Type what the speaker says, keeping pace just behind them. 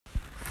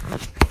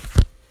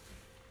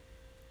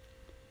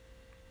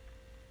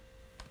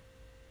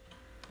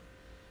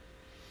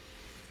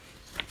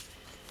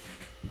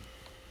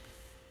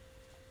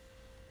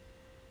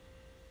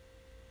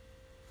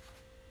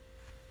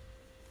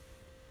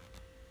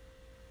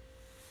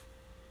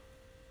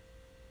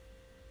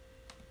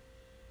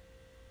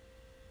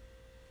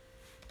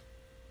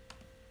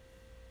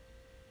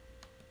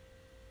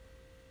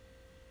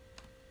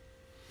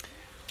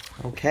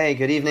Okay,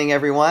 good evening,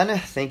 everyone.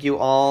 Thank you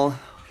all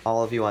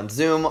of you on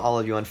Zoom, all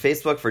of you on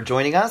Facebook for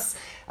joining us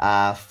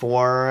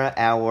for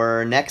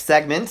our next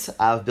segment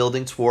of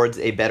Building Towards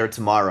a Better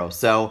Tomorrow.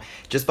 So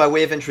just by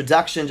way of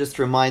introduction, just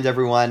to remind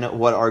everyone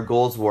what our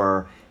goals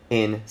were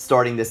in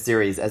starting this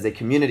series as a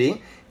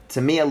community.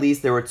 To me, at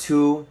least, there were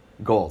two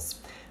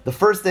goals. The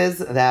first is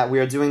that we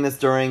are doing this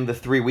during the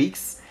 3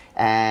 weeks.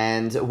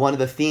 And one of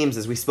the themes,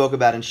 as we spoke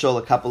about in Shul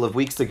a couple of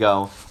weeks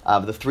ago,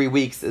 of the 3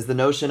 weeks, is the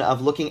notion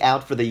of looking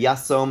out for the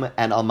Yasom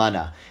and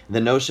Almana. The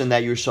notion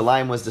that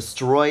Yerushalayim was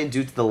destroyed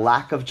due to the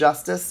lack of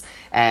justice,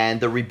 and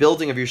the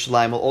rebuilding of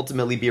Yerushalayim will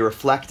ultimately be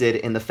reflected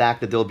in the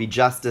fact that there will be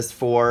justice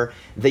for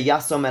the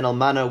Yasom and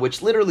Almana,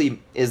 which literally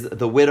is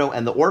the widow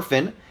and the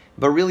orphan,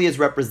 but really is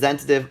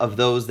representative of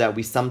those that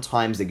we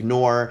sometimes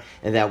ignore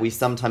and that we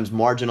sometimes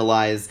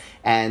marginalize.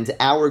 And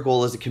our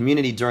goal as a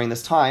community during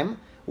this time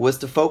was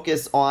to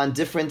focus on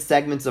different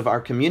segments of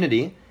our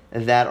community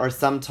that are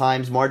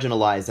sometimes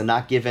marginalized and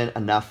not given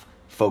enough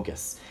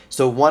focus.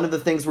 So one of the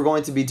things we're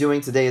going to be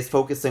doing today is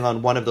focusing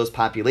on one of those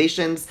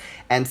populations,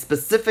 and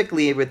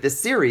specifically with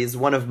this series,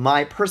 one of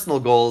my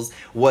personal goals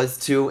was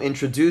to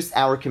introduce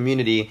our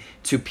community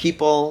to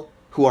people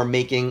who are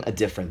making a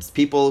difference,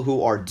 people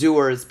who are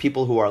doers,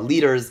 people who are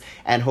leaders,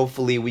 and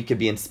hopefully we could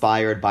be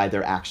inspired by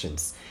their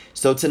actions.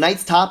 So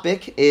tonight's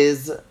topic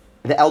is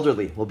the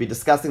elderly. We'll be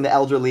discussing the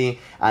elderly.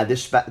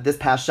 This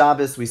past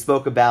Shabbos, we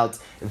spoke about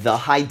the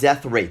high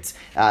death rate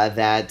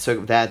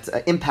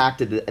that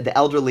impacted the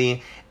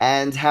elderly,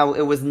 and how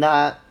it was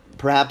not,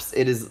 perhaps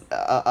it is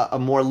a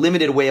more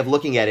limited way of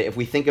looking at it. If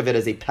we think of it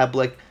as a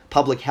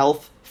public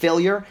health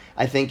failure,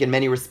 I think in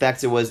many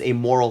respects it was a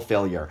moral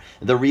failure.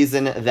 The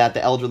reason that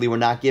the elderly were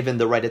not given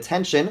the right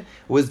attention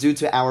was due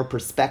to our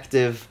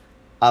perspective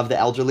of the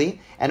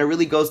elderly, and it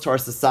really goes to our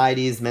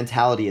society's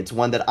mentality. It's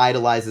one that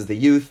idolizes the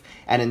youth,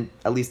 and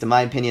at least in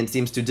my opinion,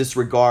 seems to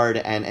disregard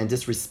and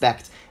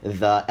disrespect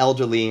the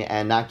elderly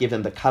and not give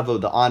them the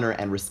kavod, the honor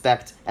and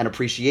respect and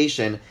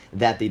appreciation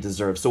that they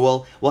deserve.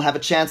 So we'll have a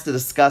chance to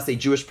discuss a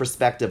Jewish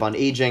perspective on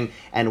aging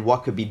and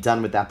what could be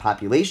done with that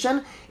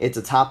population. It's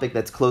a topic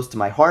that's close to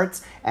my heart,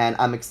 and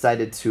I'm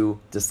excited to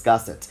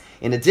discuss it.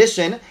 In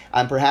addition,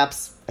 I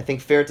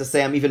think fair to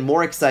say I'm even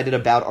more excited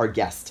about our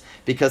guest,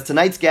 because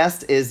tonight's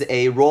guest is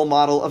a role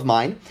model of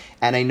mine,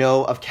 and I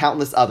know of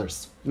countless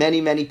others. Many,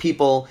 many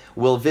people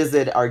will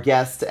visit our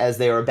guest as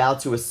they are about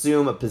to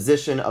assume a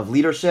position of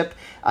leadership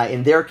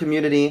in their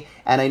community,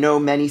 and I know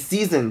many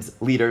seasoned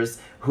leaders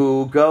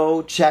who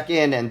go check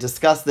in and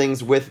discuss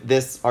things with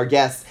our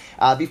guest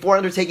before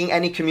undertaking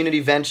any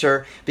community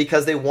venture,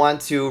 because they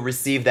want to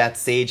receive that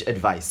sage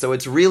advice. So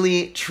it's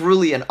really,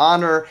 truly an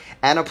honor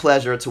and a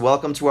pleasure to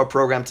welcome to our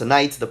program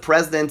tonight the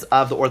president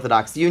of the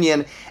Orthodox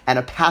Union and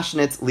a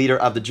passionate leader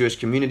of the Jewish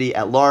community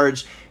at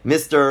large,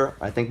 Mr.,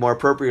 I think more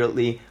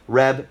appropriately,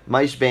 Reb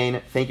Moshe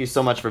Bain. Thank you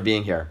so much for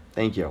being here.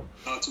 Thank you.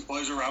 It's a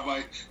pleasure,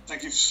 Rabbi.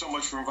 Thank you so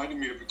much for inviting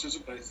me to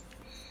participate.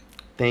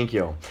 Thank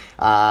you.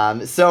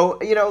 So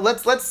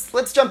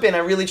let's jump in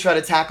and really try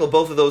to tackle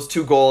both of those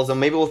two goals,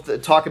 and maybe we'll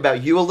talk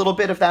about you a little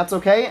bit if that's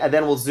okay, and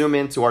then we'll zoom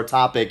into our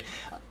topic.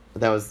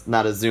 That was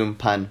not a Zoom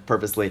pun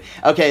purposely.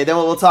 Okay, then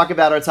we'll talk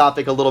about our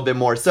topic a little bit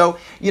more. So,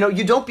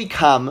 you don't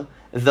become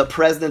the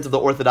president of the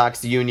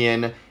Orthodox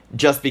Union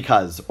just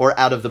because, or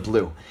out of the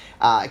blue.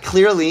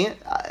 Clearly,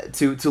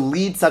 to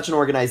lead such an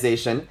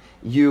organization,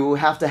 you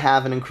have to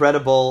have an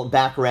incredible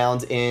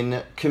background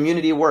in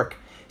community work.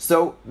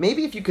 So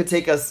maybe if you could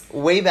take us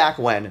way back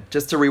when,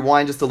 just to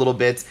rewind just a little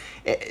bit,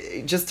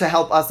 just to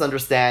help us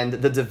understand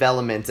the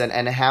development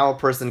and how a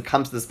person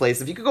comes to this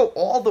place. If you could go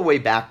all the way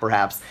back,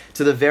 perhaps,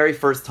 to the very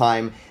first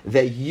time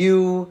that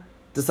you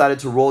decided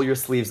to roll your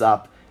sleeves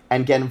up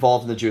and get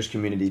involved in the Jewish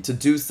community, to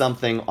do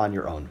something on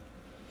your own.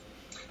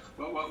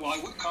 Well, I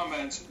would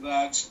comment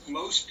that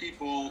most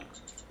people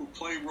who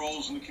play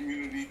roles in the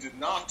community did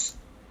not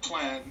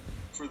plan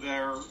for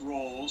their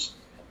roles.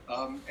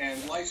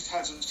 And life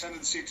has a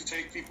tendency to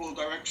take people in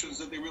directions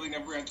that they really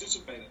never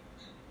anticipated.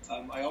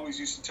 I always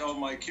used to tell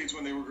my kids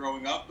when they were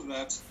growing up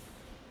that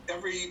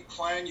every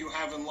plan you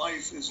have in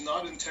life is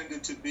not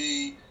intended to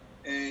be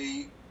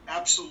an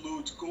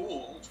absolute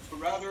goal, but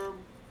rather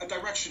a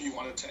direction you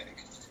want to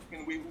take.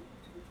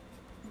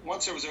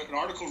 Once there was an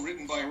article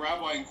written by a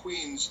rabbi in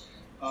Queens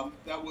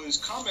that was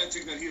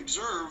commenting that he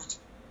observed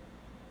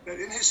that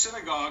in his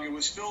synagogue it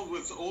was filled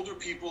with older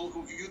people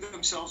who viewed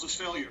themselves as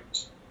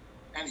failures.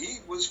 And he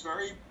was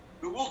very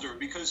bewildered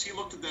because he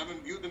looked at them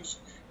and viewed them,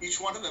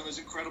 each one of them, as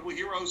incredible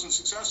heroes and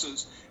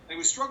successes. And he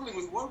was struggling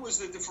with what was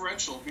the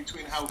differential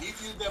between how he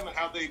viewed them and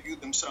how they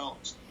viewed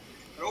themselves.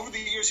 And over the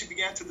years, he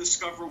began to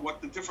discover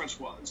what the difference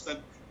was,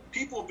 that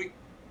people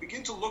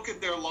begin to look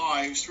at their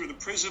lives through the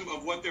prism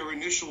of what their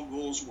initial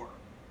goals were.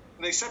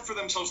 And they set for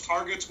themselves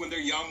targets when they're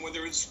young, when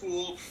they're in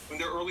school, when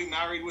they're early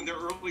married, when they're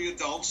early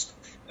adults.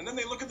 And then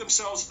they look at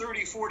themselves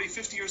 30, 40,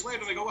 50 years later,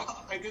 and they go,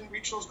 well, I didn't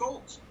reach those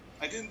goals.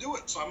 I didn't do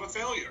it, so I'm a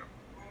failure.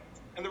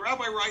 And the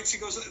rabbi writes, he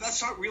goes,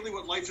 that's not really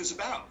what life is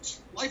about.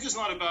 Life is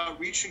not about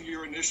reaching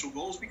your initial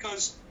goals,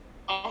 because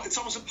it's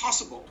almost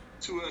impossible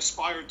to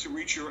aspire to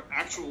reach your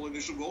actual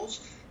initial goals,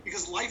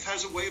 because life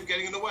has a way of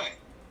getting in the way.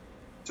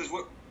 It says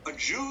what a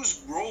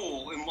Jew's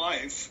role in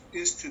life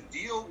is to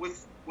deal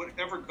with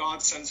whatever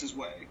God sends his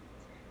way.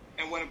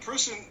 And when a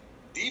person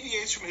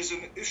deviates from his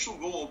initial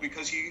goal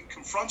because he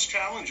confronts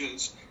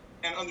challenges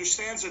and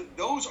understands that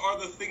those are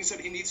the things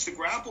that he needs to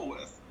grapple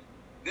with,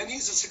 then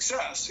he's a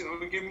success. You know,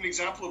 we gave an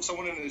example of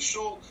someone in his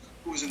shul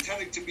who was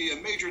intending to be a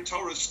major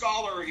Torah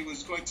scholar. He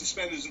was going to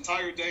spend his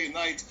entire day and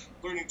night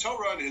learning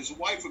Torah, and his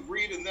wife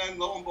agreed, and then,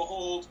 lo and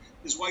behold,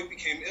 his wife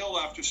became ill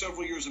after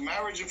several years of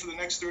marriage, and for the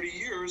next 30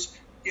 years,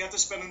 he had to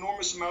spend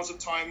enormous amounts of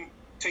time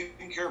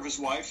taking care of his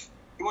wife.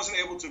 He wasn't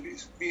able to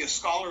be a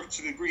scholar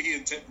to the degree he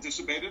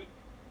anticipated.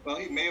 Well,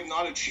 he may have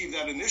not achieved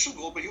that initial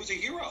goal, but he was a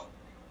hero.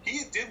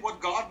 He did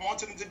what God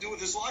wanted him to do with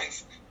his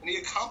life, and he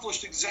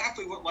accomplished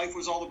exactly what life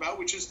was all about,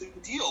 which is to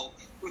deal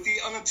with the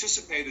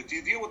unanticipated,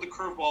 to deal with the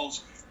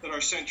curveballs that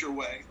are sent your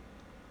way.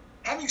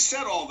 Having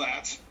said all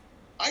that,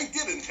 I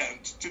did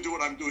intend to do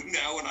what I'm doing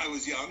now when I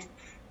was young,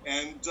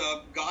 and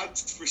God,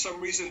 for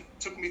some reason,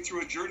 took me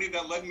through a journey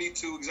that led me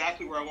to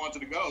exactly where I wanted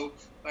to go,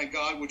 thank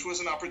God, which was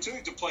an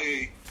opportunity to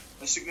play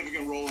a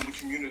significant role in the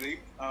community.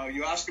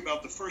 You asked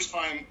about the first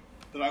time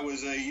that I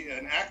was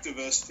an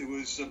activist. It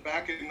was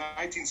back in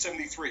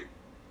 1973.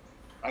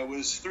 I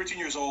was 13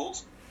 years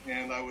old,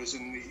 and I was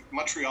in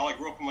Montreal. I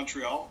grew up in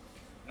Montreal.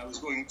 I was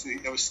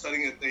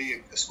studying at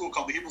a school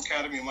called the Hebrew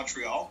Academy in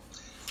Montreal,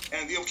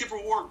 and the Yom Kippur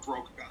War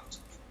broke out,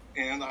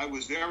 and I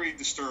was very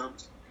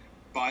disturbed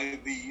by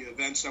the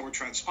events that were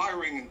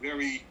transpiring and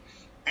very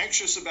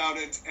anxious about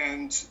it.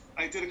 And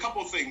I did a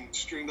couple of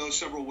things during those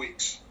several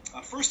weeks.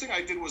 First thing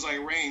I did was I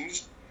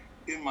arranged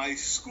in my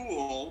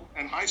school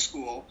and high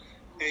school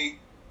a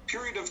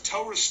period of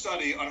Torah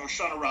study on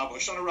Hoshana Rabbah.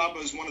 Hoshana Rabbah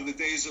is one of the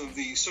days of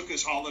the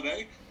Sukkot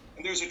holiday,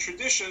 and there's a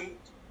tradition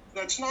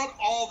that's not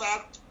all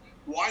that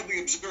widely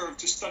observed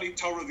to study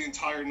Torah the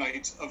entire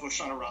night of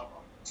Hoshana Rabbah.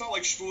 It's not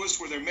like Shavuos,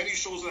 where there are many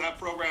shuls that have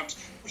programs.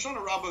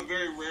 Hoshana Rabbah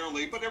very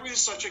rarely, but there is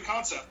such a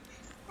concept.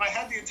 And I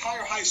had the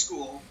entire high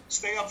school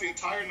stay up the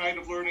entire night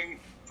of learning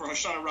for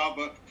Hoshana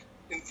Rabbah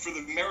for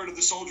the merit of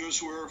the soldiers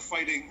who were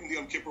fighting in the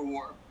Yom Kippur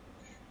War.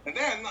 And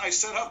then I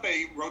set up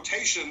a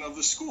rotation of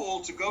the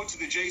school to go to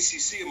the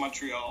JCC in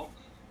Montreal,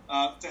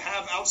 to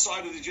have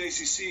outside of the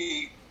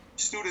JCC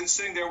students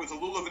sitting there with a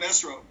lulav and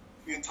esrog,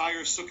 the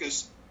entire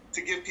sukkahs,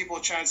 to give people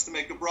a chance to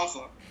make a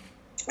bracha.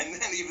 And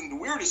then even the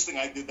weirdest thing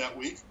I did that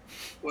week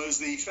was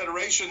the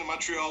Federation in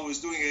Montreal was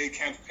doing a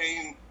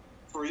campaign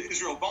for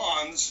Israel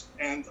bonds,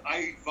 and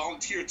I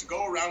volunteered to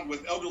go around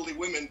with elderly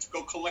women to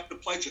go collect the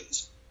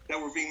pledges that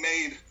were being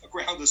made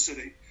around the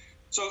city.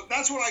 So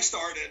that's when I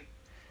started.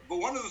 But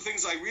one of the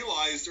things I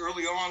realized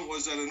early on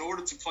was that in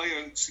order to play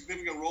a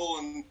significant role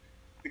in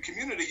the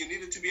community, you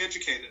needed to be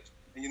educated,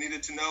 and you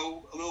needed to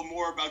know a little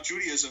more about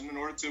Judaism in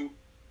order to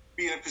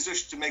be in a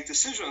position to make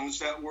decisions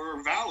that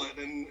were valid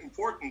and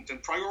important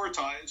and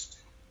prioritized.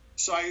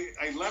 So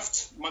I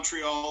left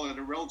Montreal at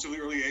a relatively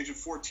early age of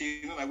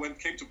 14, and I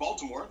came to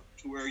Baltimore,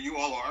 to where you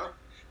all are,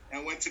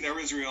 and went to Ner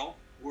Israel,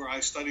 where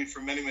I studied for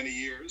many, many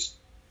years.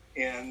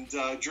 And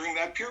during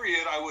that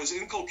period, I was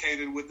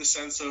inculcated with the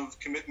sense of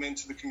commitment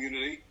to the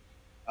community.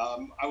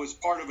 I was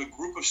part of a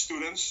group of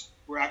students,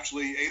 were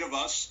actually 8 of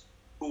us,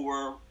 who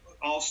were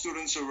all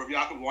students of Rav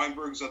Yaakov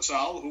Weinberg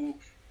Zatzal, who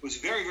was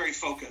very, very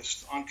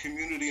focused on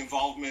community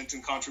involvement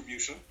and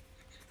contribution.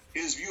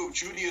 His view of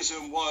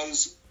Judaism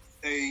was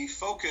a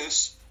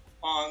focus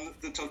on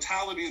the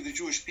totality of the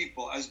Jewish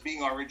people as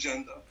being our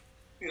agenda.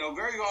 You know,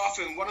 very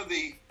often one of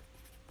the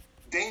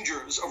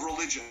dangers of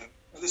religion,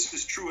 and this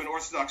is true in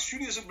Orthodox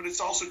Judaism, but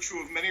it's also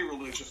true of many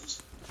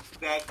religions,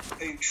 that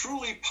a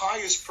truly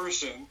pious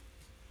person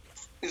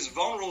is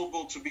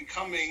vulnerable to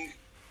becoming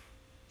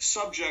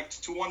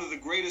subject to one of the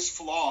greatest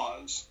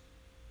flaws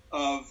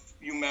of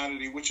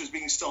humanity, which is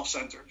being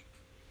self-centered.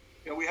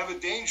 You know, we have a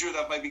danger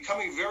that by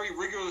becoming very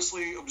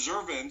rigorously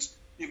observant,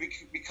 you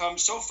become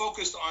so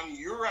focused on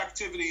your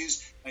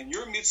activities and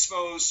your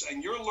mitzvos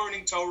and your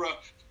learning Torah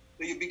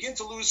that you begin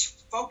to lose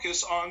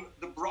focus on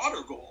the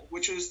broader goal,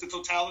 which is the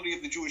totality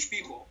of the Jewish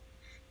people.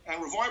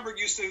 And Rav Weinberg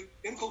used to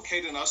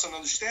inculcate in us an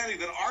understanding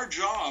that our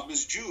job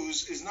as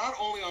Jews is not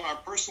only on our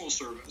personal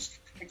service,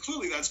 and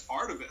clearly that's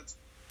part of it,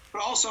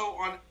 but also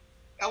on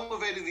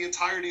elevating the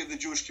entirety of the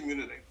Jewish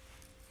community.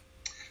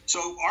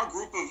 So our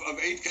group of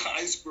 8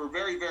 guys were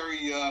very,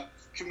 very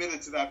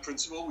committed to that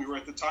principle. We were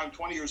at the time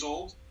 20 years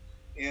old,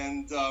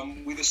 and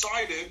we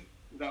decided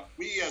that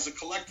we as a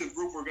collective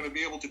group were going to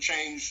be able to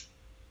change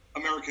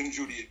American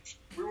Judaism.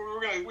 We were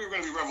going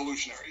to be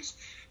revolutionaries,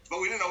 but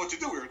we didn't know what to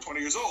do. We were 20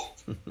 years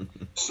old.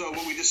 So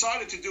what we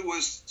decided to do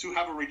was to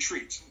have a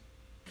retreat.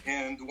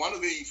 And one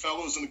of the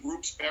fellows in the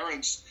group's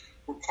parents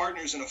were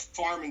partners in a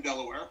farm in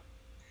Delaware.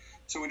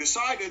 So we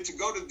decided to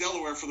go to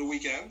Delaware for the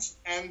weekend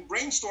and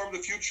brainstorm the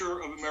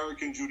future of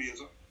American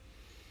Judaism.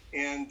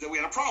 And we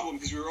had a problem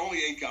because we were only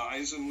 8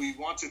 guys, and we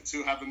wanted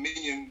to have a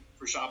minyan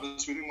for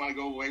Shabbos. We didn't want to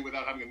go away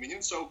without having a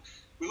minyan. So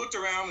we looked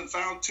around and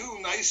found 2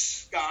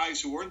 nice guys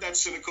who weren't that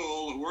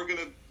cynical, who weren't going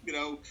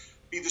to,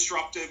 be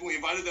disruptive. And we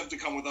invited them to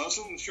come with us,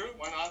 and sure,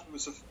 why not? It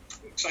was an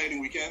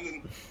exciting weekend.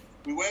 And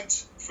we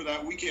went for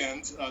that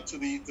weekend to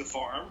the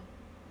farm.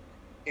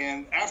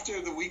 And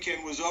after the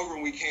weekend was over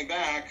and we came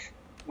back,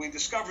 we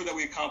discovered that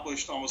we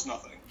accomplished almost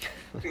nothing.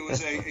 It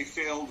was a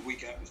failed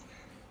weekend.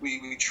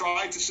 We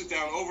tried to sit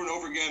down over and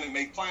over again and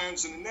make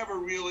plans, and it never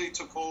really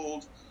took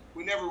hold.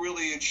 We never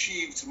really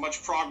achieved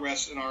much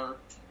progress in our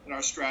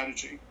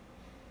strategy.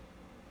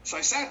 So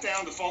I sat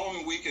down the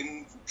following week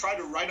and tried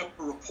to write up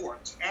a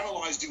report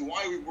analyzing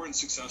why we weren't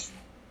successful.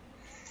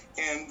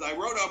 And I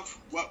wrote up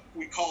what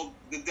we called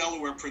the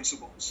Delaware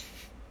Principles.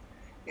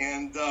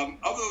 And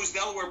of those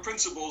Delaware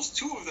Principles,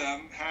 2 of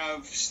them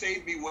have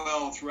stayed me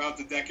well throughout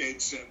the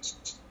decades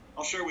since.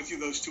 I'll share with you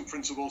those 2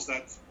 principles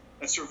that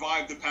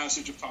survived the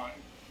passage of time.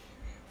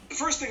 The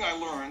first thing I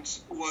learned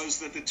was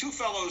that the 2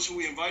 fellows who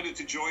we invited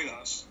to join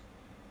us,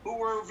 who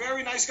were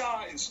very nice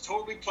guys,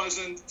 totally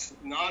pleasant,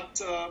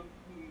 not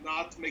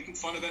making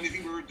fun of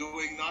anything we were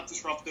doing, not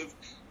disruptive.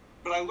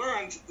 But I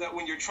learned that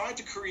when you're trying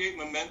to create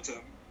momentum,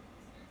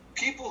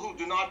 people who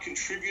do not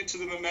contribute to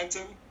the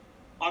momentum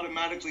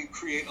automatically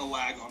create a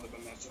lag on the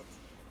momentum.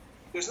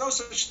 There's no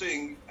such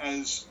thing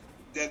as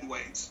dead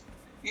weight.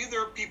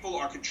 Either people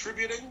are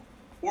contributing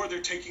or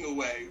they're taking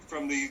away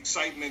from the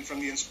excitement,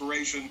 from the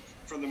inspiration,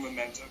 from the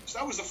momentum. So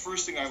that was the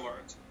first thing I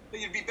learned. That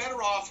you'd be better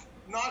off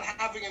not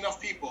having enough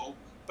people,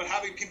 but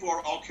having people who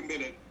are all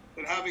committed,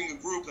 than having a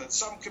group that's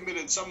some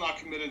committed, some not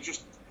committed,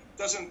 just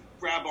doesn't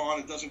grab on,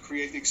 it doesn't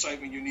create the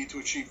excitement you need to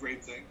achieve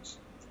great things.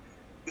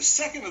 The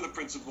second of the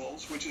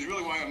principles, which is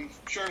really why I'm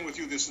sharing with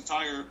you this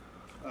entire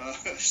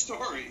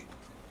story,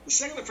 the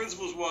second of the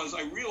principles was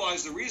I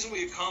realized the reason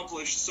we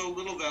accomplished so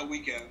little that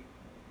weekend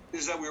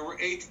is that we were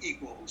 8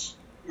 equals.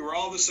 We were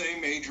all the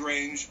same age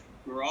range.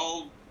 We were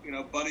all,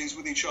 buddies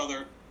with each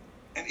other.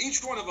 And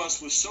each one of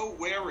us was so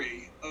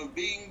wary of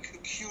being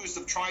accused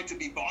of trying to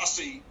be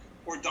bossy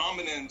or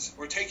dominant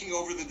or taking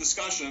over the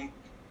discussion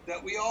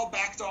that we all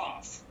backed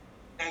off.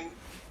 And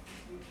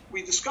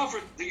we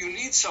discovered that you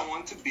need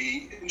someone to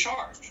be in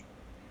charge.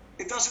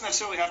 It doesn't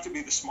necessarily have to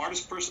be the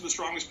smartest person, the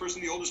strongest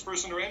person, the oldest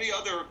person, or any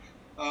other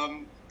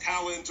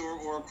talent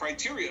or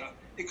criteria.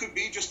 It could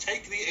be just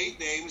take the 8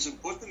 names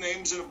and put the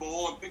names in a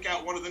bowl and pick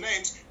out one of the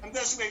names and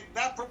designate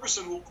that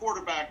person will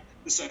quarterback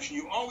the session.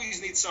 You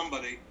always need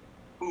somebody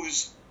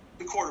who's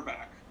the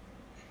quarterback.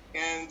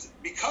 And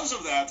because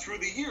of that, through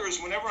the years,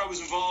 whenever I was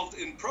involved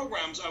in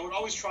programs, I would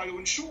always try to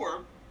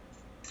ensure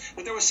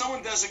that there was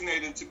someone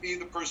designated to be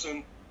the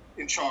person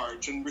in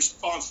charge and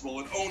responsible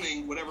and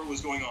owning whatever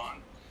was going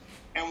on.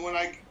 And when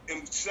I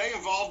am today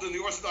involved in the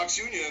Orthodox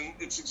Union,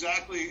 it's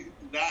exactly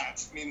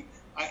that. I mean,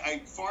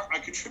 I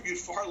contribute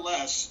far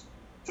less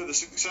to the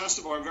success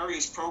of our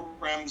various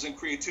programs and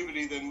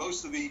creativity than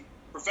most of the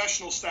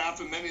professional staff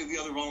and many of the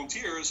other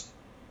volunteers.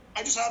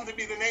 I just happen to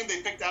be the name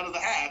they picked out of the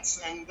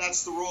hats, and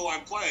that's the role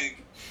I'm playing.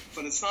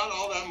 But it's not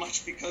all that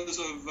much because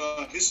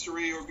of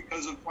history or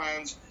because of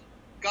plans.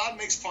 God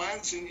makes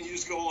plans, and you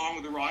just go along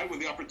with the ride. When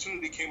the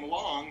opportunity came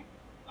along,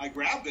 I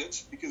grabbed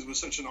it because it was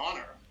such an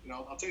honor.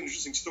 I'll tell you an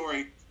interesting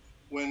story.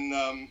 When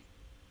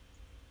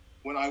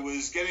I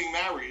was getting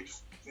married,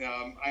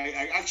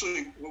 I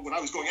actually, when I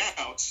was going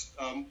out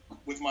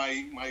with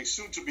my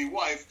soon-to-be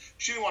wife,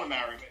 she didn't want to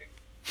marry me.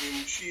 I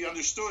mean, she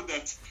understood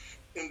that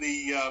in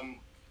the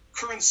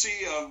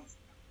currency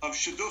of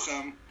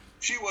shidduchim,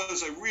 she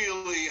was a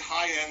really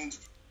high-end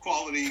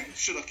quality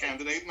shidduch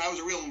candidate, and I was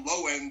a real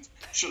low-end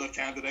shidduch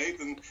candidate,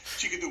 and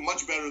she could do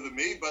much better than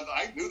me, but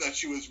I knew that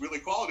she was really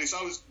quality, so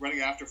I was running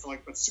after her for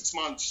about 6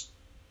 months.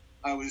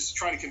 I was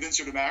trying to convince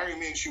her to marry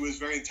me, and she was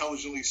very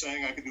intelligently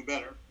saying I could do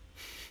better.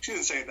 She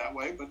didn't say it that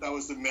way, but that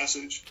was the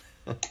message.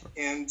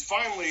 And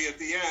finally, at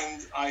the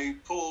end, I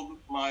pulled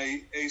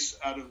my ace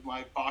out of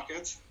my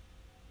pocket,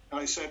 and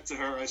I said to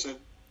her,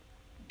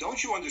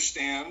 don't you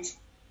understand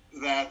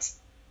that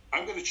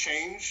I'm going to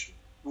change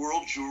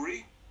world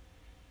Jewry?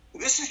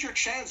 This is your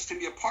chance to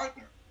be a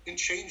partner in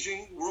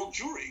changing world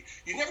Jewry.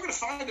 You're never going to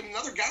find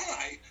another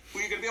guy who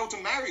you're going to be able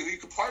to marry, who you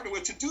could partner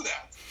with to do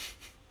that.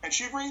 And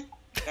she agreed.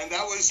 And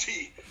that was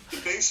the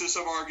basis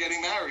of our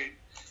getting married.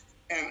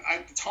 And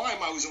at the time,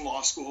 I was in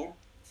law school.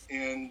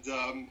 And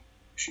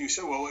she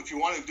said, well, if you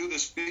want to do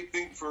this big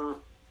thing for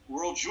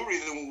world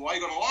Jewry, then why are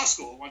you going to law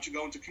school? Why don't you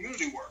go into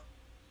community work?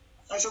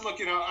 I said,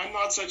 look, I'm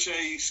not such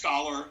a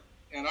scholar,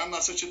 and I'm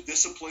not such a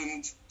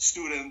disciplined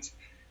student,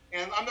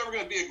 and I'm never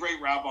going to be a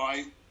great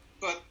rabbi.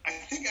 But I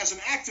think as an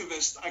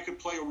activist, I could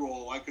play a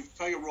role. I could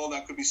play a role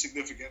that could be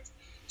significant.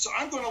 So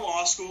I'm going to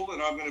law school,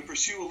 and I'm going to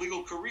pursue a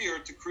legal career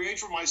to create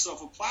for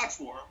myself a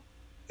platform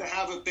to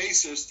have a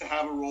basis, to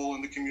have a role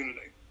in the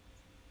community.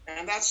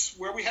 And that's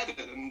where we headed.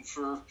 And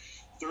for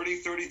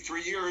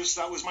 33 years,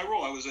 that was my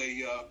role. I was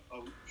a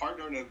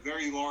partner in a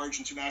very large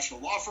international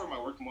law firm.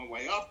 I worked my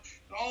way up.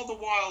 And all the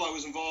while, I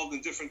was involved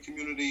in different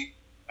community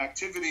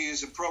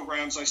activities and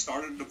programs. I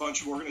started a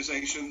bunch of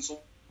organizations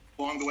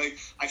along the way.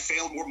 I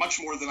failed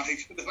much more than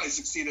I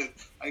succeeded.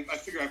 I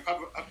figure I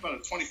have about a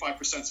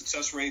 25%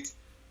 success rate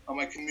on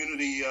my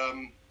community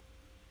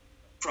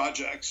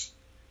projects.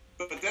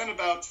 But then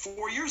about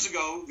 4 years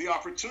ago, the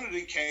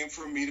opportunity came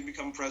for me to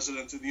become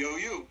president of the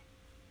OU.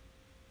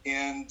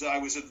 And I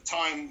was at the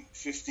time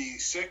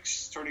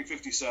 56, turning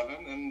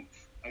 57, and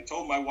I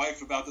told my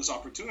wife about this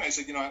opportunity. I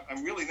said,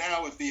 I'm really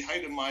now at the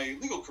height of my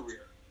legal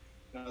career.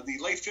 The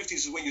late 50s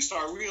is when you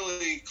start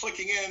really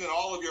clicking in and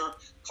all of your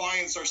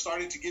clients are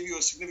starting to give you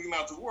a significant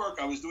amount of work.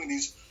 I was doing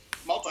these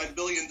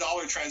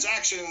multi-billion-dollar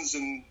transactions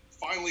and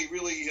finally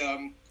really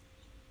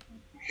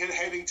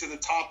heading to the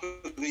top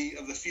of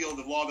the field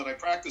of law that I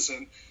practice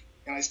in.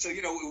 And I said,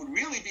 it would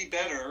really be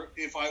better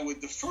if I would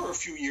defer a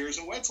few years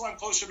and wait till I'm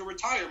closer to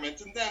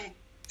retirement and then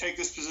take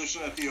this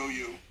position at the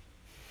OU.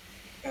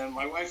 And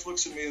my wife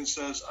looks at me and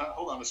says,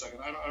 hold on a second,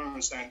 I don't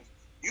understand.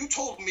 You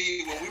told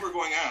me when we were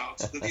going out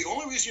that the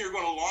only reason you're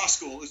going to law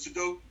school is to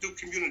do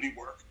community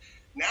work.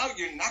 Now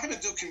you're not going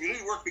to do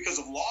community work because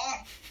of law?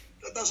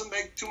 That doesn't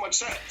make too much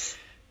sense.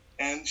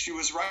 And she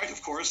was right,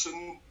 of course,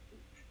 and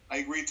I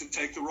agreed to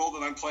take the role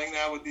that I'm playing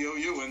now at the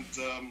OU,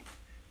 and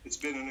it's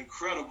been an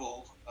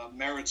incredible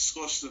merit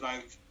slush that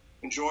I've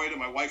enjoyed, and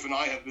my wife and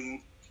I have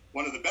been,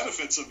 one of the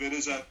benefits of it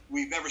is that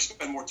we've never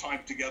spent more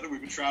time together.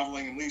 We've been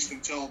traveling at least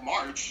until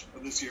March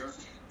of this year,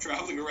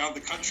 traveling around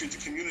the country to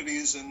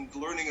communities and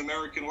learning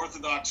American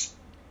Orthodox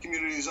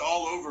communities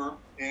all over,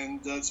 and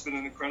it's been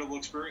an incredible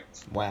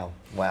experience. Wow.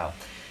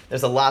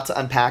 There's a lot to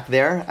unpack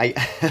there.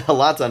 A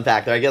lot to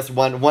unpack there. I guess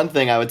one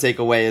thing I would take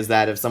away is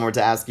that if someone were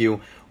to ask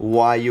you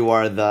why you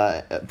are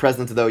the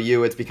president of the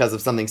OU, it's because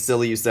of something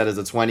silly you said as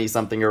a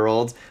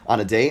 20-something-year-old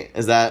on a date.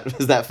 Is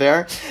that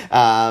fair?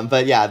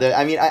 But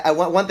yeah,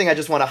 one thing I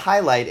just want to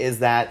highlight is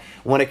that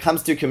when it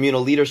comes to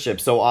communal leadership,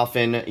 so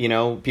often,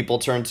 people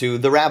turn to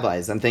the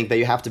rabbis and think that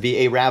you have to be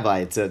a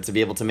rabbi to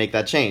be able to make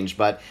that change.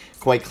 But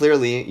quite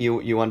clearly,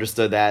 you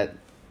understood that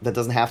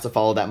doesn't have to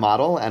follow that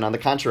model. And on the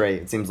contrary,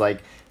 it seems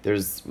like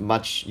there's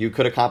much you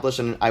could accomplish,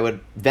 and I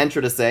would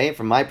venture to say,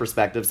 from my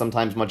perspective,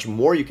 sometimes much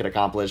more you could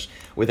accomplish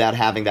without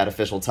having that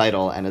official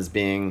title, and as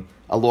being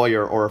a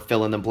lawyer or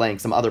fill in the blank,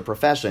 some other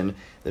profession,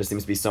 there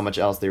seems to be so much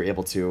else that you're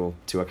able to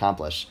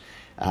accomplish.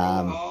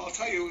 I'll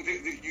tell you,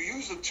 you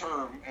use a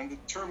term, and the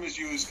term is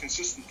used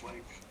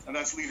consistently, and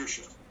that's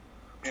leadership,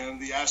 and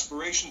the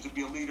aspiration to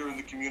be a leader in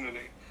the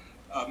community.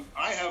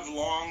 I have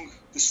long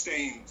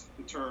disdained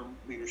the term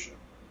leadership,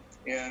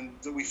 and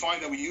we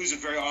find that we use it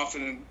very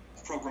often in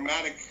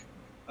programmatic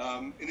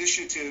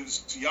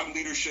initiatives, young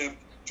leadership,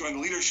 join the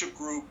leadership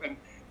group, and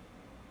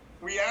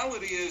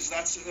reality is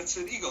that's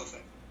an ego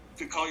thing,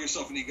 to call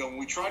yourself an ego. And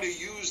we try to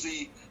use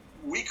the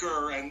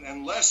weaker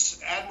and less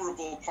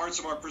admirable parts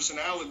of our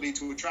personality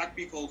to attract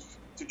people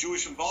to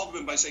Jewish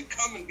involvement by saying,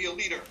 come and be a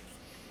leader.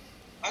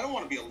 I don't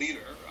want to be a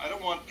leader. I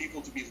don't want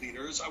people to be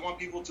leaders. I want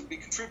people to be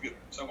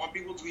contributors. I want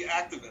people to be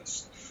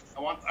activists.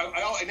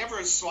 I never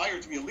aspire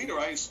to be a leader.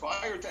 I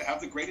aspire to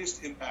have the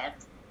greatest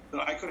impact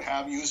that I could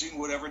have using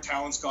whatever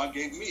talents God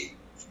gave me.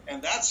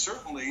 And that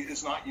certainly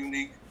is not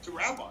unique to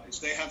rabbis.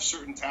 They have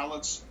certain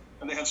talents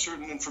and they have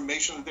certain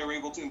information that they're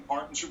able to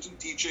impart, and certain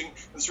teaching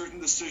and certain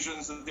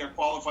decisions that they're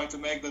qualified to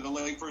make that a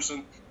lay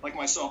person like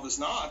myself is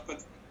not.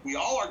 But we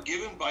all are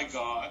given by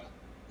God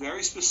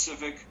very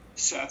specific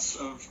sets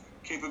of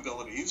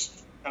capabilities.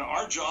 And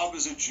our job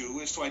as a Jew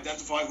is to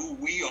identify who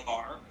we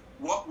are,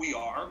 what we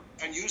are,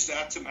 and use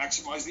that to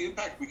maximize the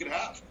impact we could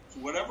have,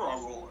 whatever our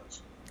role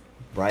is.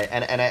 Right,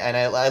 and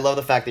I love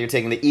the fact that you're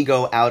taking the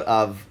ego out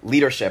of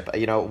leadership.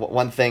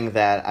 One thing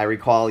that I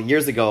recall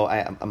years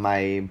ago,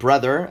 my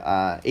brother,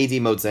 A.D.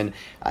 Motzen,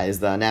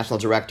 is the national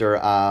director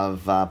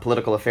of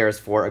political affairs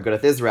for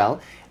Agudath Israel,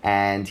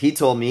 and he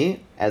told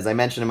me, as I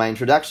mentioned in my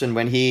introduction,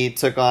 when he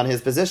took on his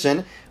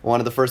position,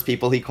 one of the first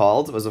people he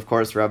called was, of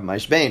course, Reb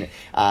Moshe Bain,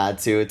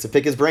 to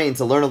pick his brain,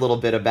 to learn a little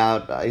bit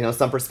about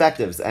some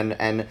perspectives,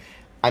 and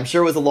I'm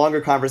sure it was a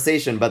longer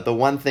conversation, but the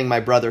one thing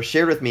my brother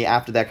shared with me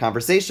after that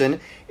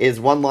conversation is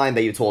one line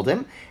that you told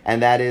him,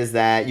 and that is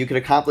that you could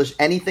accomplish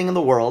anything in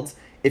the world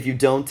if you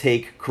don't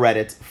take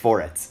credit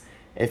for it.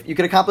 If you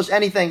could accomplish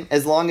anything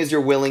as long as you're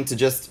willing to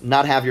just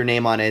not have your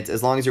name on it,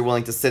 as long as you're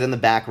willing to sit in the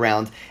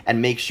background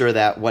and make sure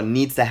that what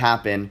needs to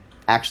happen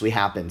actually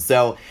happens.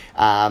 So,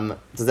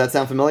 does that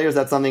sound familiar? Is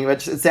that something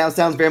which it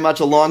sounds very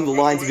much along the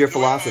lines of your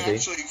philosophy? I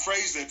actually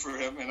phrased it for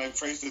him, and I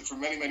phrased it for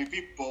many, many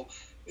people,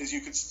 is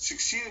you could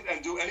succeed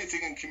and do anything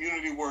in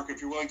community work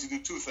if you're willing to do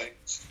two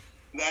things.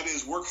 That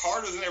is, work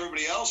harder than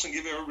everybody else and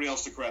give everybody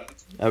else the credit.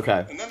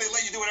 Okay. And then they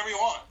let you do whatever you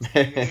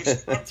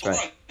want. That's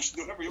right.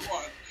 Do whatever you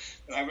want.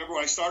 And I remember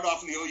when I started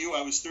off in the OU,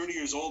 I was 30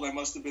 years old. I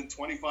must have been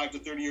 25 to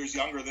 30 years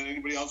younger than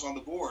anybody else on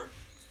the board.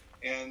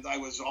 And I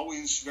was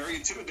always very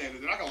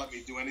intimidated. They're not going to let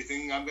me do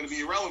anything. I'm going to be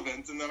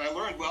irrelevant. And then I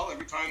learned,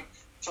 every time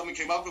something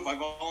came up, if I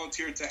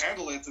volunteered to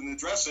handle it and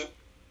address it,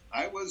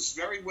 I was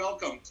very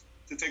welcomed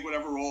to take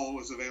whatever role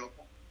was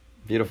available.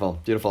 Beautiful,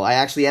 beautiful. I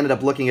actually ended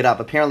up looking it up.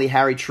 Apparently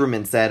Harry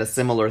Truman said a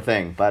similar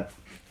thing, but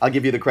I'll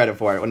give you the credit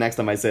for it next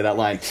time I say that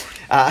line.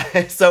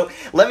 So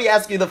let me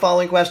ask you the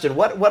following question.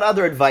 What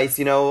other advice,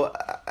 I'm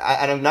not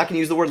going to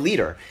use the word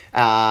leader, so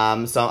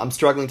I'm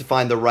struggling to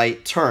find the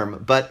right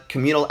term, but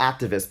communal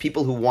activists,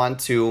 people who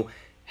want to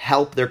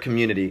help their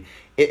community.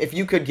 If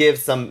you could give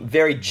some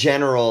very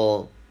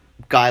general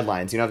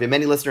guidelines. You know, I have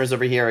many listeners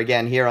over here,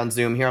 again, here on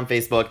Zoom, here on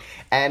Facebook.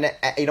 And,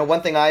 you know,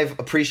 one thing I've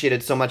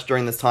appreciated so much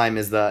during this time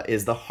is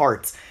the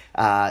heart.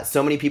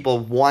 So many people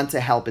want to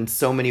help in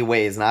so many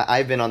ways. And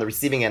I've been on the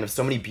receiving end of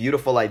so many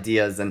beautiful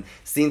ideas and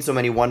seen so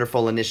many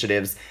wonderful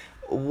initiatives.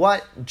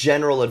 What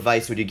general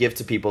advice would you give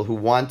to people who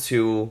want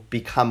to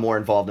become more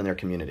involved in their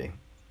community?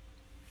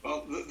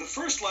 Well, the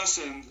first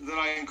lesson that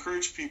I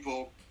encourage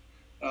people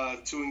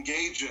to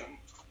engage in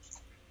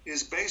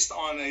is based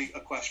on a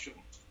question.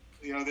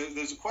 You know,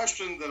 there's a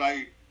question that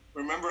I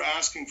remember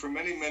asking for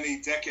many,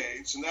 many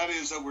decades, and that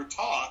is that we're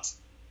taught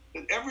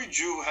that every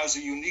Jew has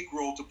a unique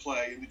role to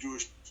play in the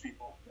Jewish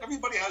people.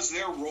 Everybody has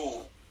their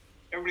role.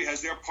 Everybody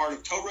has their part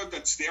of Torah,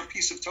 that's their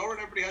piece of Torah, and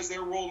everybody has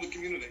their role in the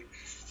community.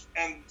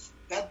 And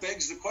that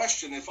begs the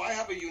question, if I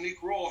have a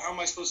unique role, how am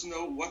I supposed to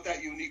know what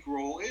that unique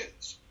role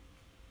is?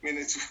 I mean,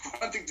 it's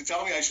one thing to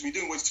tell me I should be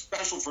doing what's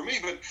special for me,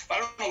 but if I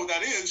don't know what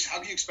that is,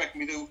 how do you expect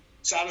me to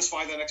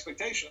satisfy that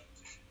expectation?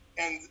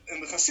 And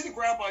the Hasidic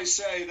rabbis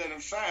say that, in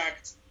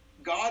fact,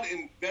 God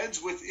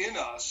embeds within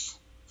us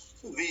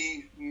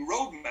the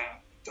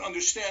roadmap to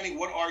understanding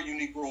what our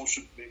unique role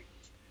should be.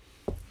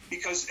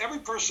 Because every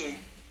person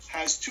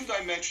has two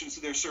dimensions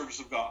to their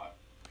service of God.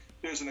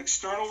 There's an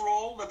external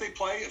role that they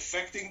play,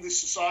 affecting the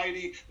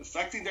society,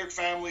 affecting their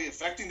family,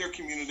 affecting their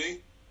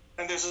community.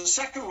 And there's a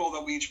second role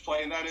that we each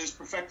play, and that is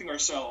perfecting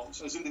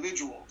ourselves as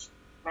individuals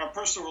in our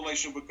personal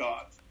relationship with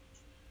God.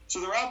 So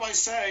the rabbis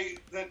say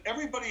that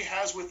everybody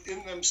has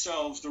within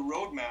themselves the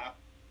roadmap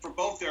for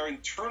both their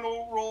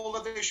internal role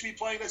that they should be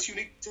playing that's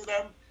unique to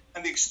them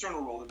and the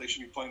external role that they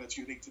should be playing that's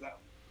unique to them.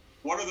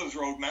 What are those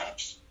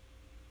roadmaps?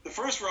 The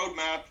first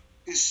roadmap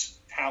is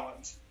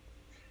talent.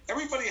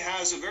 Everybody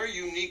has a very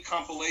unique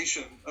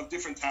compilation of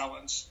different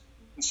talents.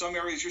 In some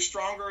areas you're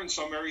stronger, in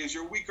some areas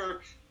you're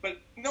weaker, but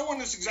no one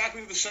is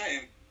exactly the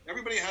same.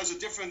 Everybody has a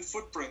different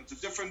footprint, a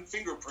different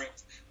fingerprint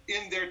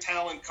in their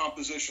talent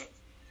composition.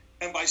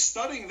 And by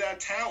studying that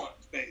talent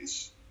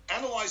base,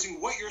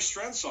 analyzing what your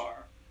strengths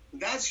are,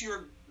 that's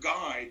your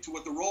guide to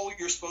what the role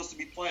you're supposed to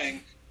be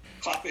playing,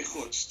 klape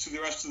chutz, to the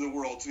rest of the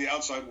world, to the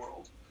outside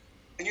world.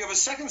 And you have a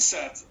second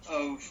set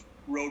of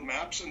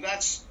roadmaps, and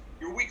that's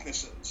your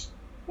weaknesses.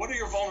 What are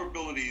your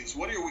vulnerabilities?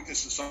 What are your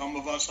weaknesses? Some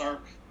of us are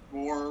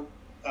more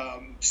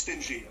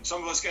stingy, and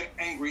some of us get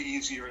angry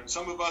easier, and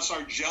some of us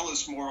are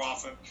jealous more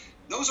often.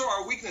 Those are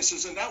our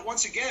weaknesses, and that,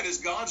 once again, is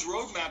God's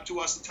roadmap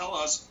to us to tell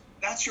us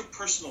that's your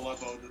personal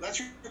avoda, that's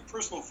your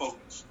personal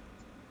focus.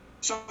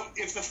 So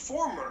if the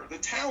former, the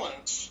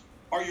talents,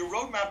 are your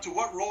roadmap to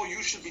what role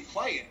you should be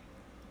playing,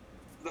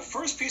 the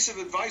first piece of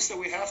advice that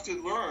we have to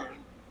learn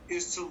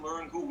is to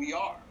learn who we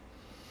are.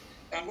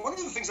 And one of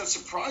the things that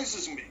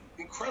surprises me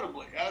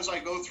incredibly as I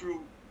go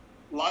through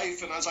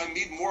life and as I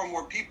meet more and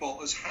more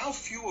people is how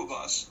few of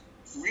us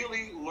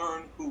really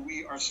learn who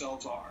we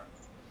ourselves are.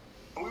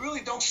 And we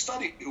really don't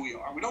study who we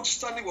are. We don't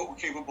study what we're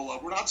capable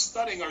of. We're not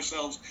studying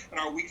ourselves and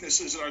our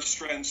weaknesses and our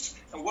strengths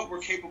and what we're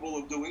capable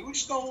of doing. We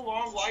just go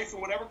along life,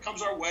 and whatever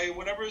comes our way,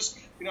 whatever is,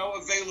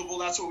 available,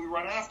 that's what we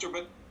run after.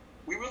 But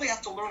we really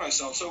have to learn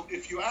ourselves. So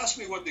if you ask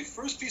me what the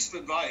first piece of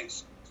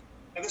advice,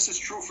 and this is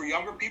true for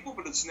younger people,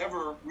 but it's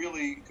never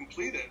really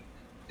completed,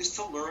 is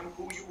to learn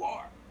who you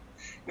are.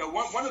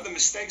 One of the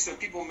mistakes that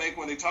people make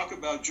when they talk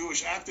about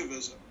Jewish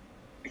activism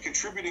and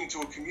contributing to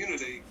a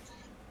community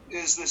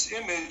is this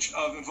image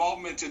of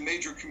involvement in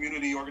major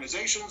community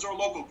organizations or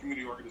local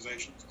community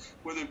organizations,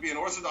 whether it be an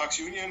Orthodox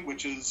Union,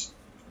 which is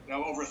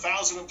over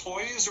 1,000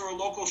 employees, or a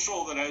local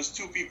shul that has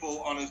 2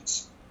 people on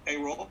its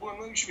payroll.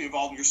 And you should be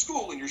involved in your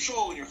school, in your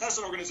shul, in your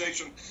chesed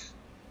organization.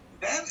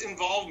 That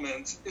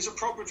involvement is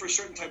appropriate for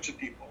certain types of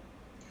people.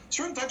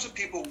 Certain types of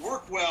people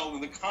work well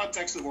in the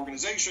context of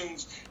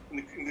organizations,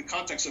 in the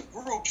context of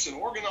groups and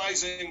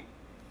organizing.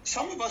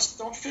 Some of us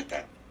don't fit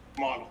that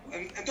model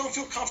and don't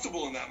feel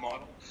comfortable in that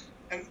model.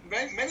 And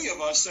many of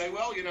us say,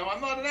 well,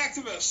 I'm not an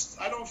activist.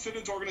 I don't fit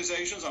into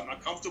organizations. I'm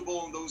not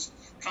comfortable in those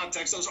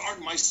contexts. Those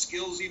aren't my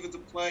skills even to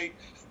play.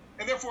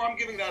 And therefore, I'm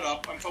giving that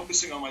up. I'm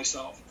focusing on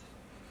myself.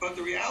 But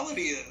the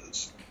reality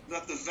is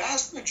that the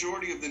vast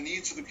majority of the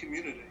needs of the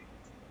community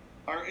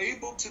are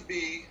able to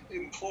be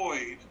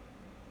employed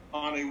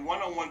on a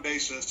one-on-one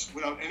basis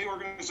without any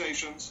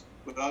organizations,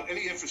 without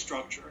any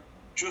infrastructure,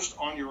 just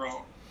on your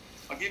own.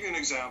 I'll give you an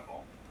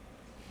example.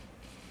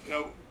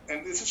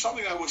 And this is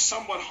something that was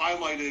somewhat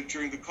highlighted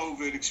during the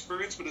COVID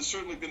experience, but it's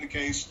certainly been the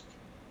case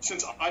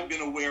since I've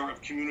been aware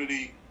of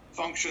community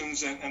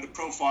functions and the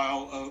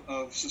profile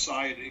of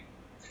society.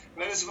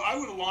 And that is, if I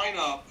would line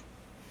up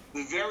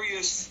the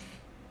various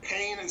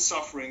pain and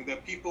suffering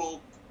that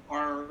people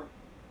are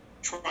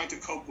trying to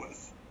cope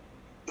with,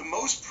 the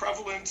most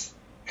prevalent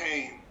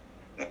pain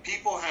that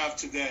people have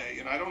today,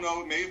 and I don't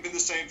know, it may have been the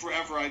same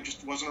forever, I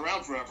just wasn't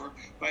around forever,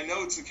 but I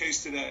know it's the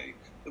case today.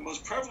 The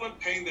most prevalent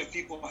pain that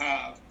people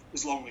have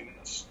is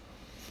loneliness.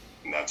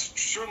 And that's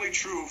certainly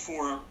true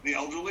for the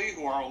elderly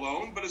who are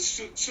alone, but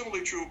it's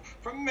similarly true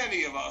for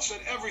many of us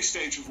at every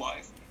stage of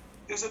life.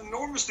 There's an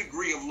enormous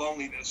degree of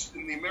loneliness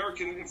in the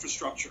American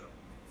infrastructure,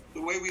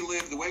 the way we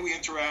live, the way we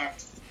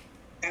interact.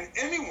 And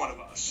any one of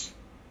us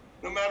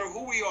no matter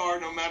who we are,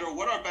 no matter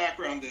what our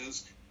background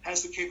is,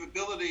 has the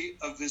capability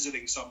of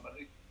visiting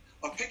somebody,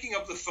 of picking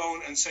up the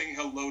phone and saying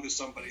hello to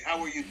somebody.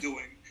 How are you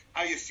doing?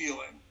 How are you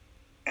feeling?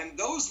 And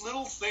those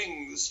little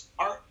things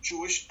are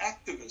Jewish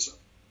activism.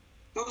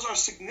 Those are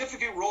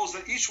significant roles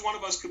that each one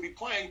of us could be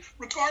playing,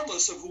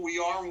 regardless of who we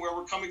are and where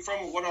we're coming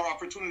from and what our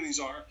opportunities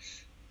are.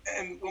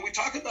 And when we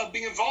talk about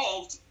being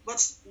involved,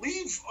 let's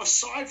leave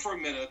aside for a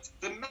minute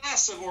the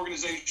massive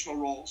organizational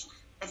roles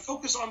and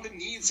focus on the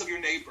needs of your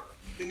neighbor,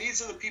 the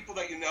needs of the people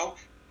that you know,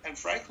 and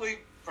frankly,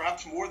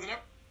 perhaps more than ever,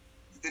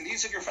 the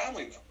needs of your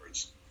family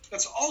members.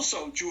 That's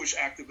also Jewish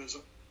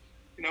activism.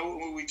 You know,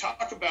 when we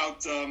talk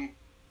about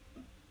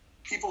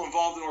people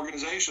involved in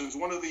organizations,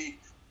 one of the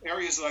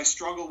areas that I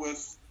struggle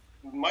with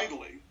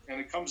mightily, and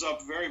it comes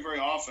up very, very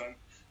often,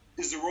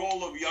 is the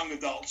role of young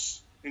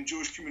adults in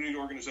Jewish community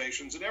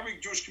organizations. And every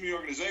Jewish community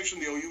organization,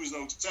 the OU is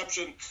no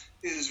exception,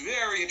 is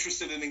very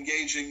interested in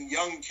engaging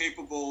young,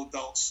 capable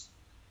adults.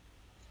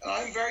 And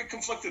I'm very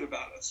conflicted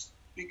about it,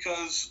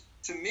 because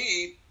to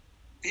me,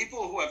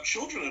 people who have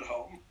children at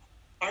home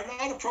are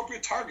not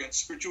appropriate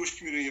targets for Jewish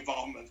community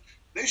involvement.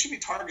 They should be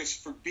targets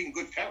for being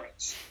good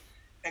parents.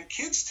 And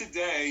kids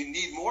today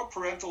need more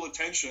parental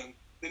attention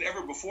than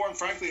ever before. And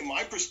frankly, in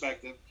my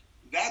perspective,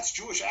 that's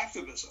Jewish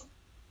activism.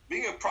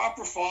 Being a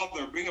proper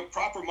father, being a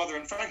proper mother,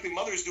 and frankly,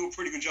 mothers do a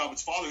pretty good job.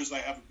 It's fathers that I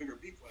have a bigger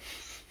beef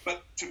with.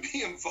 But to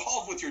be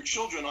involved with your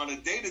children on a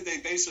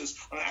day-to-day basis,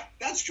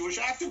 that's Jewish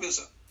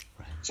activism.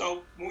 Right.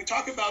 So when we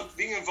talk about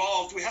being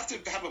involved, we have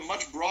to have a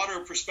much broader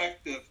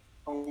perspective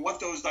on what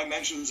those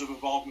dimensions of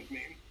involvement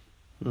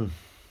mean.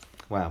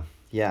 Wow.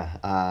 Yeah,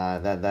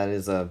 that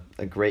is a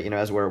great,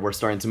 as we're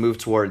starting to move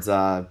towards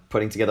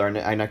putting together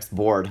our next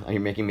board.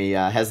 You're making me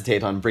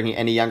hesitate on bringing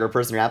any younger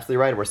person. You're absolutely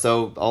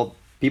right.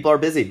 People are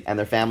busy and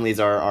their families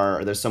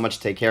are there's so much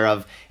to take care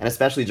of, and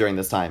especially during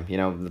this time,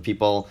 the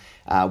people,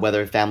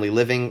 whether family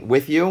living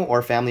with you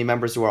or family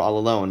members who are all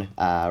alone,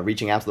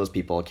 reaching out to those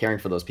people, caring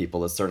for those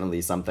people is certainly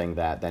something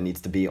that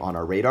needs to be on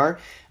our radar.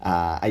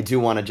 I do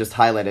want to just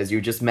highlight, as you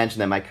just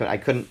mentioned them, I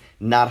couldn't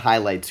not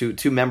highlight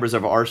two members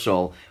of our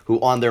shul who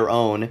on their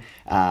own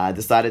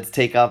decided to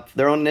take up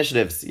their own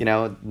initiatives.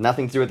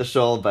 Nothing to do with the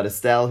shul, but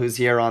Estelle, who's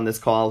here on this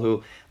call,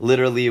 who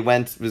literally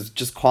was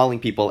just calling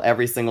people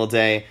every single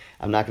day.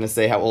 I'm not going to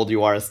say how old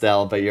you are,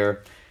 Estelle, but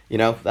you're,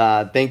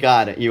 thank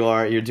God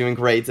you're doing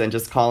great, and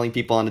just calling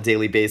people on a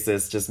daily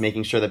basis, just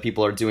making sure that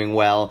people are doing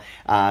well,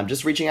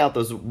 just reaching out,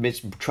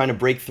 trying to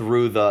break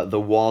through the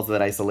walls of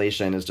that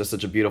isolation is just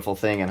such a beautiful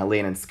thing. And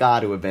Helene and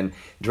Scott, who have been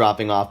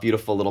dropping off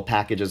beautiful little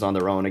packages on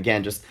their own,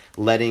 again, just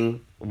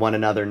letting one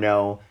another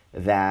know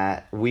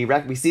that we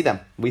see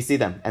them,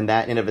 and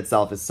that in of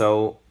itself is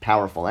so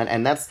powerful,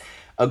 and that's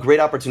a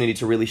great opportunity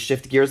to really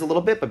shift gears a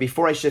little bit. But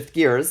before I shift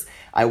gears,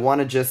 I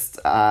want to just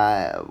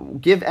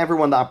give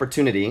everyone the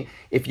opportunity,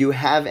 if you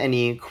have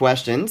any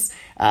questions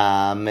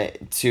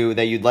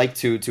that you'd like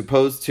to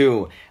pose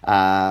to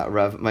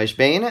Rav Moshe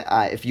Bain,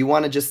 if you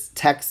want to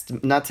just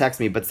not text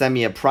me, but send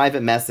me a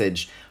private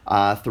message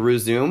through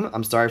Zoom.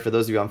 I'm sorry for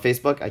those of you on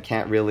Facebook, I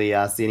can't really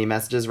see any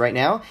messages right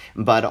now,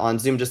 but on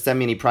Zoom, just send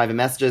me any private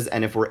messages,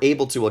 and if we're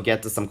able to, we'll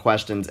get to some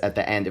questions at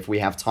the end if we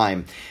have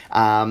time.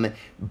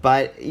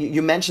 But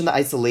you mentioned the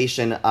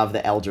isolation of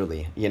the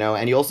elderly,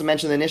 and you also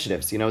mentioned the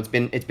initiatives.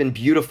 It's been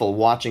beautiful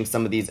watching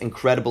some of these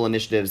incredible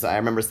initiatives. I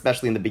remember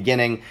especially in the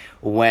beginning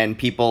when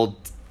people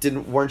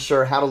weren't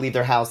sure how to leave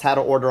their house, how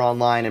to order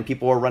online, and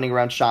people were running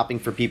around shopping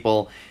for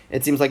people.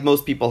 It seems like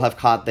most people have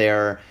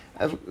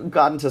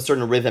gotten to a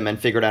certain rhythm and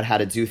figured out how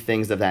to do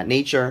things of that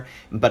nature.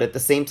 But at the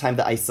same time,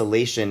 the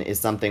isolation is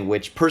something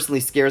which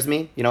personally scares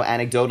me,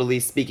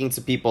 anecdotally speaking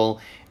to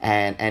people,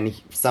 and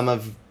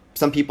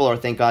some people are,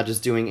 thank God,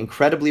 just doing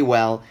incredibly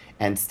well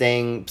and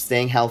staying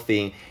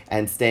healthy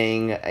and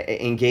staying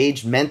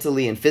engaged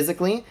mentally and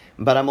physically.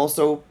 But I'm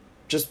also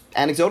just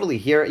anecdotally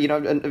here,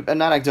 not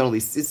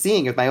anecdotally,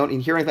 seeing with my own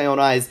and hearing with my own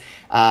eyes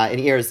and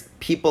ears,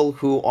 people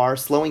who are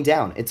slowing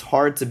down. It's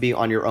hard to be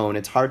on your own.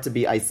 It's hard to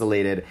be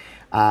isolated.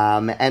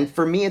 And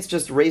for me, it's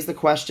just raised the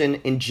question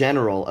in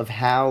general of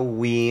how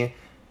we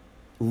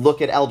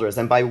look at elders.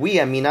 And by we,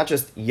 I mean not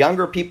just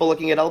younger people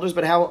looking at elders,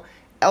 but how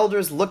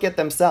elders look at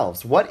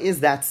themselves. What is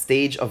that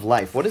stage of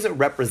life? What does it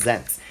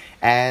represent?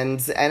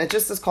 And it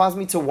just has caused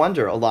me to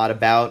wonder a lot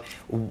about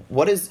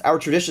what is our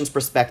tradition's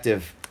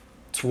perspective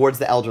towards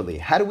the elderly.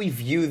 How do we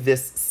view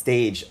this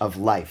stage of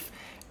life?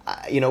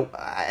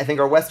 I think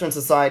our Western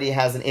society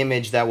has an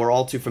image that we're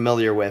all too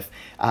familiar with.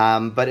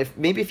 But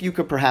if you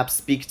could perhaps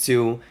speak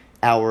to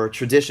our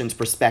tradition's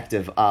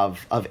perspective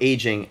of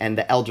aging and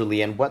the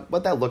elderly and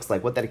what that looks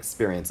like, what that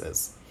experience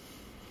is.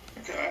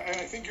 Okay, I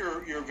think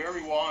you're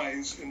very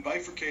wise in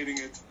bifurcating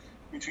it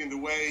between the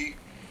way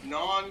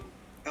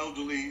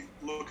non-elderly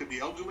look at the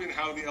elderly and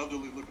how the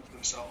elderly look at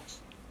themselves.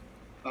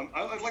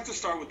 I'd like to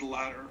start with the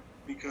latter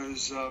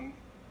because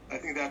I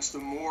think that's the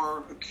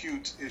more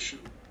acute issue.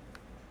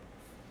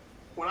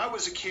 When I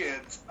was a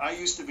kid, I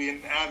used to be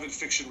an avid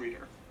fiction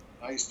reader.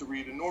 I used to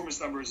read enormous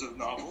numbers of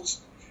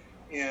novels,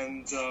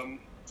 and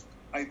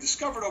I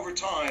discovered over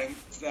time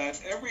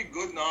that every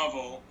good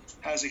novel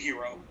has a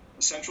hero,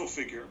 a central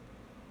figure,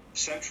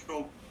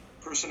 central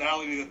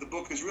personality that the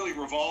book is really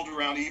revolved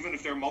around, even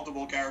if there are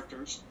multiple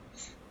characters.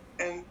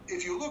 And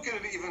if you look at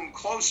it even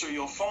closer,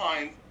 you'll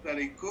find that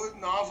a good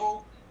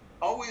novel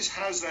always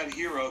has that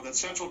hero, that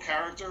central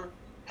character,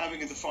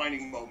 having a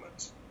defining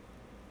moment.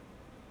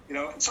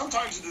 And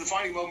sometimes the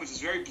defining moment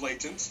is very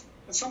blatant,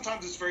 and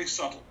sometimes it's very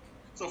subtle.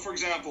 So, for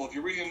example, if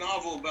you're reading a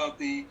novel about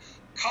the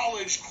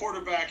college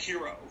quarterback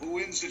hero who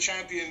wins the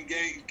champion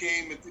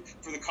game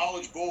for the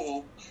college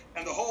bowl,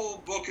 and the whole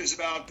book is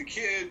about the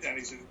kid, and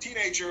he's a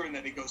teenager, and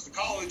then he goes to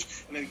college,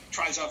 and then he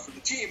tries out for the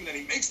team, and then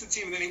he makes the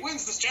team, and then he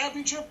wins this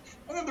championship,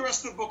 and then the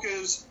rest of the book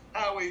is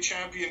how a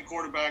champion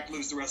quarterback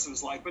lives the rest of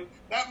his life. But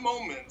that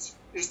moment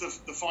is the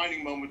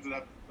defining moment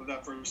of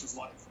that person's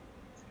life.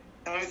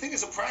 And I think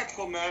as a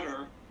practical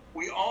matter,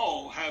 we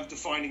all have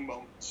defining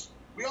moments.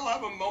 We all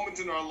have a moment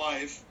in our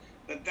life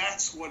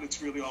that's what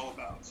it's really all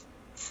about.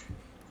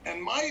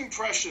 And my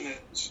impression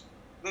is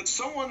that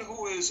someone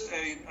who is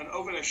an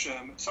Oved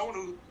Hashem, someone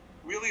who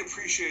really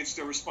appreciates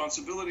their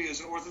responsibility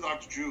as an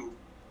Orthodox Jew,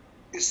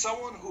 is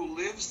someone who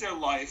lives their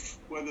life,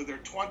 whether they're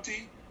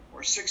 20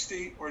 or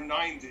 60 or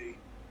 90,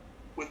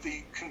 with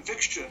the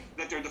conviction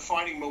that their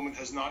defining moment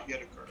has not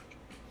yet occurred.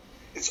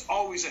 It's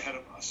always ahead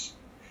of us.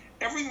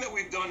 Everything that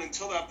we've done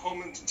until that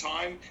moment in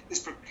time is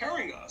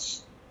preparing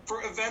us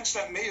for events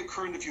that may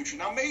occur in the future.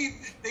 Now, they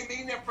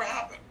may never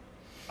happen.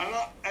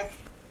 And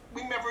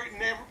we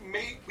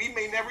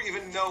may never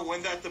even know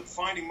when that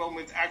defining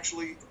moment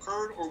actually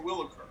occurred or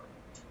will occur.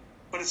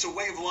 But it's a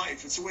way of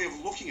life. It's a way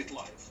of looking at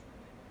life.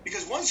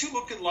 Because once you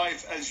look at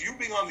life as you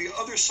being on the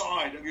other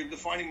side of your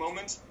defining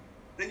moment,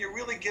 then you're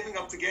really giving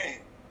up the game.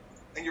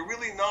 And you're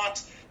really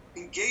not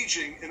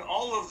engaging in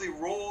all of the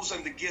roles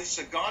and the gifts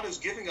that God is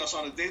giving us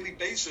on a daily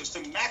basis to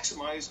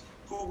maximize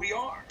who we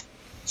are.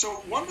 So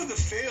one of the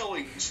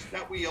failings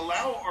that we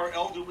allow our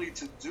elderly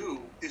to do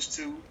is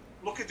to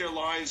look at their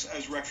lives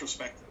as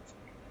retrospective.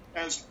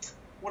 As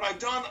what I've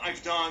done,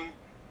 I've done.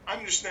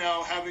 I'm just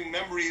now having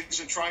memories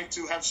and trying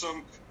to have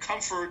some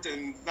comfort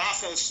and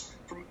nachas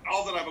from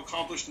all that I've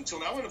accomplished until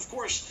now. And of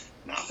course,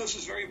 nachas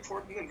is very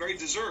important and very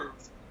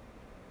deserved.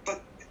 But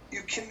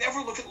you can never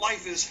look at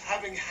life as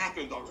having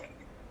happened already.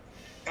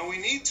 And we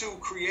need to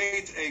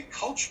create a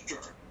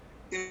culture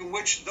in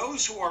which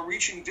those who are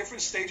reaching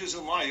different stages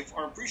in life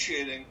are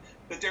appreciating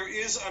that there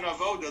is an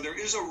avoda, there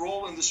is a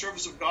role in the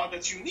service of God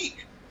that's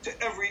unique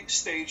to every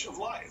stage of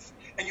life.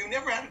 And you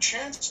never had a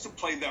chance to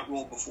play that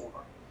role before.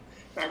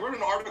 Now, I wrote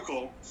an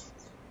article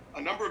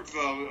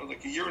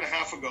a year and a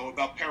half ago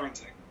about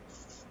parenting.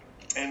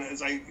 And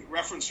as I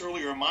referenced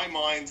earlier, in my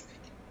mind,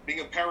 being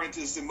a parent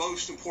is the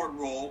most important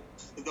role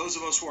that those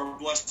of us who are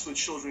blessed with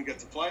children get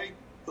to play.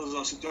 Those of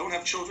us who don't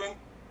have children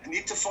and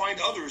need to find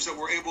others that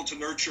we're able to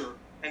nurture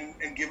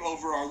and give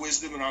over our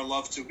wisdom and our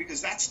love to,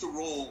 because that's the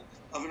role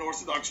of an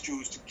Orthodox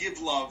Jew, is to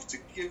give love, to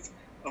give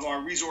of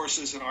our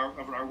resources and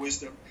of our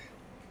wisdom.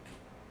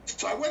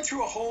 So I went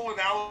through a whole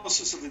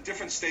analysis of the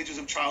different stages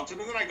of childhood,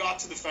 and then I got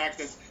to the fact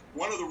that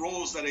one of the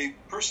roles that a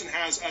person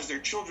has as their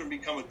children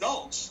become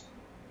adults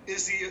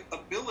is the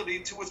ability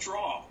to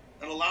withdraw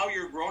and allow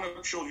your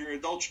grown-up children, your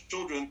adult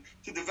children,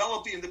 to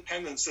develop the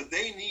independence that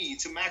they need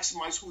to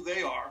maximize who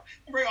they are.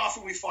 And very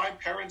often we find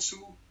parents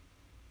who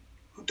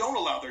don't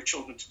allow their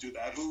children to do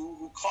that,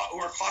 who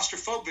are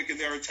claustrophobic in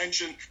their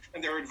attention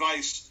and their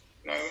advice.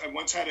 I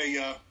once had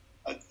a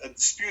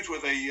dispute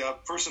with a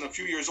person a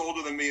few years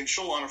older than me in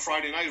Shul on a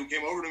Friday night who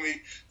came over to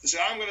me to say,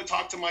 I'm going to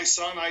talk to my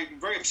son. I'm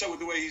very upset with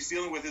the way he's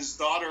dealing with his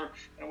daughter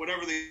and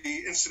whatever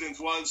the incident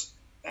was.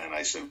 And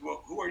I said,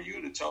 well, who are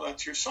you to tell that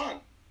to your son?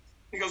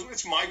 He goes,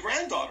 it's my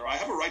granddaughter. I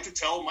have a right to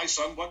tell my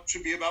son what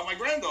should be about my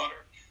granddaughter.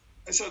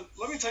 I said,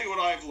 let me tell you what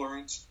I've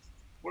learned.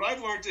 What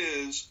I've learned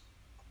is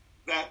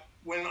that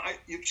when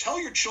you tell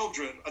your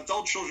children,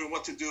 adult children,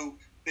 what to do,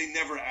 they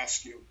never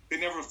ask you. They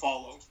never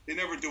follow. They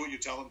never do what you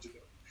tell them to do.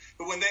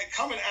 But when they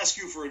come and ask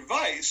you for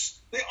advice,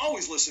 they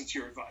always listen to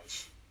your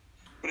advice.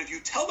 But if you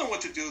tell them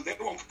what to do, they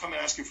won't come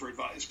and ask you for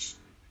advice.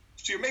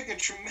 So you're making a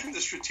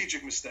tremendous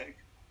strategic mistake.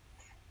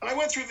 And I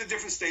went through the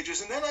different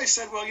stages, and then I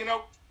said, well,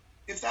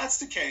 if that's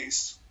the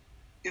case,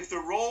 if the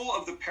role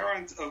of the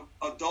parent of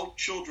adult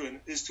children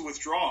is to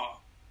withdraw,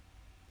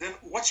 then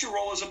what's your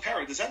role as a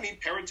parent? Does that mean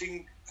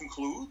parenting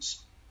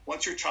concludes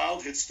once your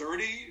child hits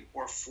 30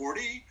 or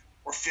 40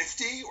 or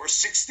 50 or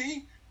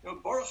 60?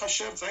 Baruch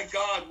Hashem, thank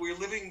God,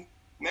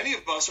 many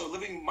of us are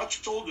living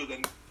much older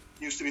than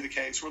used to be the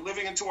case. We're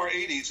living into our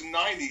 80s and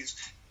 90s,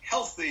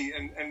 healthy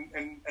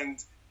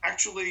and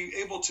actually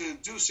able to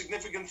do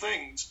significant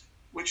things,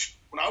 which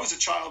when I was a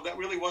child, that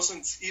really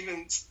wasn't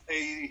even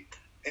a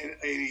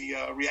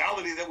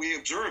reality that we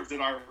observed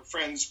in our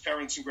friends,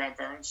 parents, and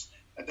grandparents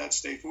at that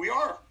stage. We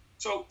are.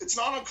 So it's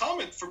not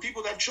uncommon for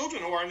people to have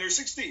children who are in their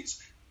 60s,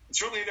 and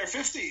certainly in their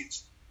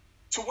 50s.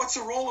 So what's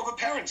the role of a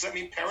parent? Does that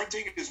mean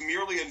parenting is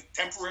merely a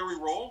temporary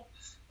role?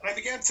 And I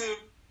began to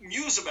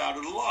muse about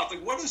it a lot.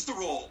 Like, what is the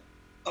role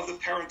of the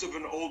parent of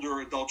an older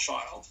adult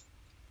child?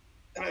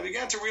 And I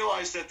began to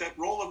realize that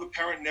role of a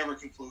parent never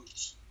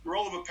concludes. The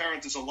role of a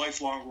parent is a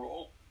lifelong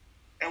role.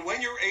 And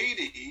when you're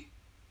 80,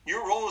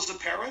 Your role as a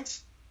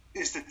parent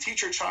is to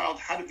teach your child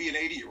how to be an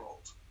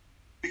 80-year-old,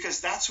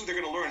 because that's who they're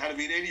going to learn how to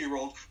be an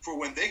 80-year-old for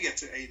when they get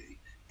to 80,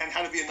 and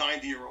how to be a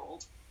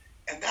 90-year-old.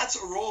 And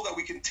that's a role that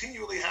we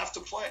continually have to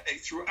play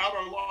throughout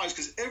our lives,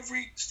 because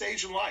every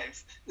stage in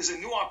life is a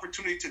new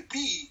opportunity to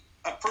be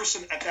a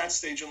person at that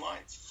stage in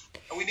life.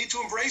 And we need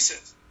to embrace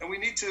it, and we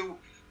need to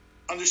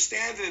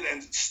understand it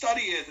and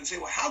study it and say,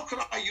 well, how could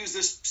I use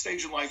this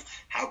stage in life?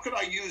 How could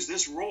I use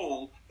this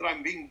role that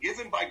I'm being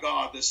given by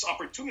God, this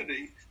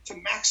opportunity, to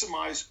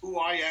maximize who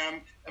I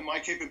am and my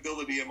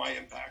capability and my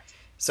impact?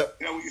 So,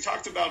 we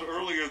talked about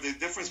earlier the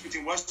difference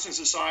between Western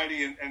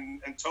society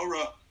and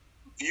Torah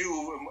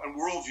view and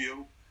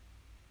worldview.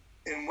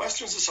 In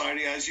Western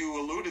society, as you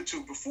alluded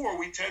to before,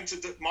 we tend to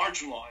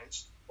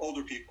marginalize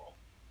older people.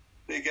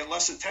 They get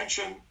less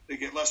attention, they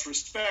get less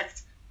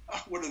respect.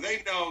 What do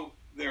they know?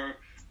 They're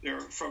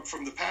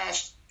from the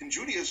past. In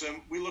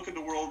Judaism, we look at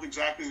the world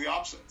exactly the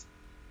opposite.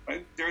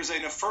 Right? There's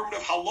an affirmative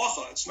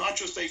halacha. It's not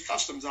just a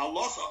custom, it's a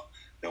halacha.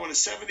 That when a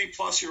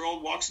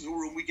 70-plus-year-old walks into a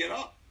room, we get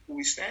up,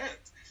 we stand.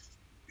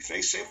 If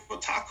they say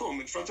takum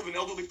in front of an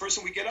elderly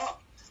person, we get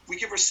up. We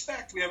give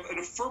respect. We have an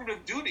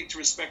affirmative duty to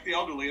respect the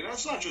elderly. And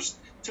that's not just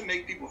to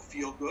make people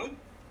feel good.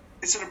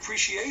 It's an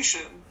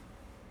appreciation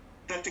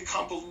that the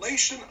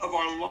compilation of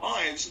our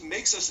lives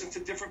makes us into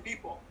different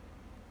people.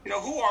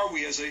 Who are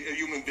we as a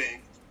human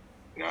being?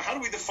 How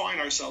do we define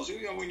ourselves?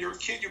 When you're a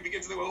kid, you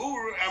begin to think, well,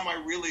 who am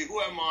I really? Who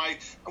am I?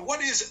 And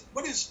what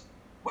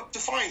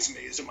defines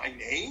me? Is it my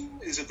name?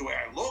 Is it the way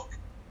I look?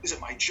 Is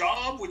it my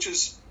job, which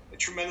is a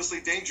tremendously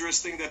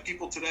dangerous thing that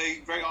people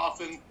today very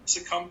often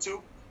succumb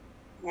to?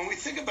 When we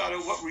think about it,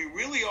 what we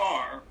really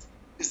are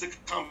is the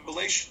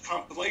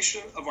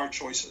compilation of our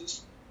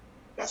choices.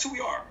 That's who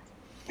we are.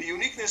 The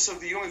uniqueness of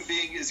the human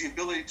being is the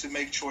ability to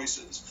make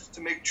choices,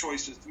 to make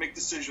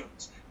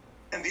decisions.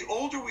 And the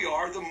older we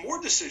are, the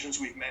more decisions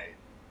we've made.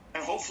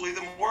 And hopefully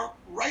the more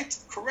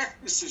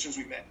correct decisions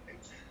we've made.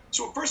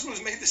 So a person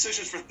who's made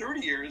decisions for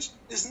 30 years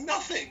is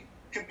nothing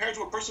compared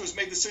to a person who's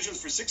made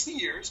decisions for 60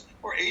 years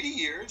or 80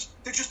 years.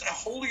 They're just a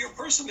holier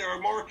person. They're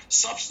a more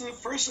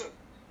substantive person.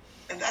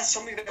 And that's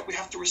something that we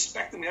have to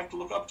respect and we have to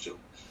look up to.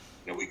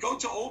 We go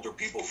to older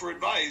people for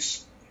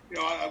advice.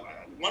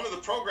 One of the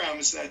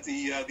programs that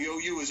the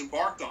OU has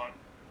embarked on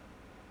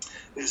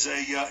is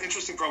a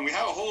interesting program. We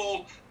had a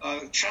whole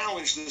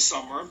challenge this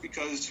summer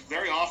because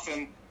very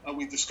often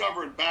we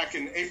discovered back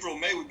in April,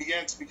 May, we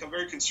began to become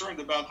very concerned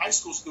about high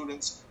school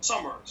students'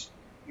 summers.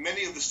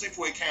 Many of the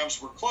sleepaway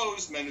camps were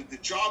closed. Many of the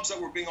jobs that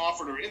were being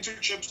offered or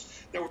internships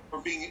that were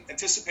being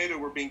anticipated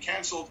were being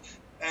canceled.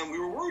 And we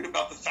were worried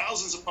about the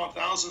thousands upon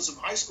thousands of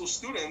high school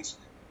students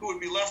who would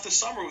be left this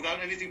summer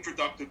without anything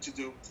productive to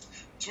do.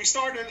 So we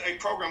started a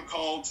program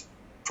called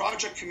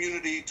Project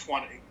Community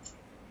 20,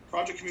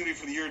 Project Community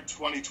for the year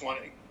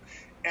 2020.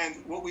 And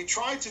what we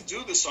tried to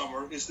do this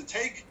summer is to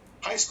take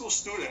high school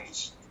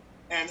students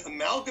and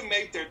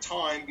amalgamate their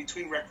time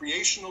between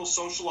recreational,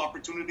 social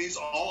opportunities,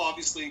 all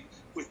obviously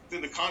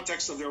within the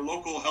context of their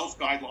local health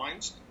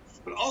guidelines,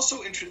 but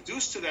also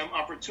introduce to them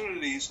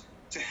opportunities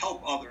to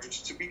help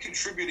others, to be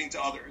contributing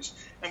to others.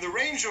 And the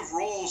range of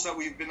roles that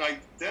we've been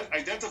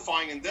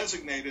identifying and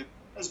designated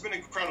has been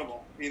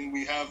incredible. I mean,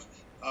 we have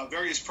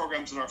various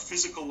programs that are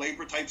physical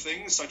labor type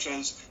things, such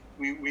as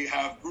we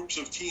have groups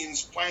of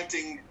teens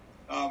planting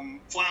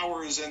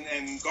flowers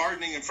and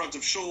gardening in front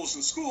of shuls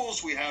and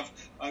schools. We have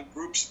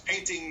groups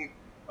painting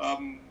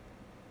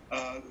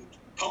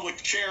public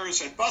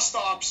chairs at bus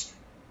stops.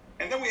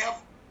 And then we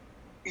have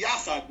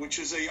Yachad, which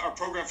is our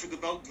program for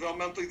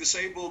developmentally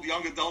disabled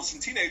young adults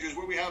and teenagers,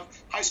 where we have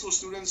high school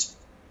students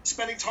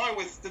spending time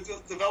with the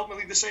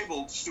developmentally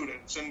disabled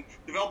students and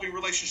developing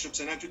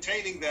relationships and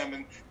entertaining them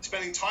and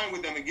spending time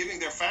with them and giving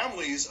their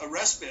families a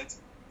respite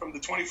from the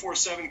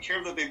 24/7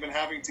 care that they've been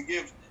having to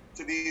give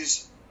to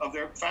these of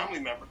their family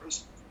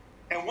members.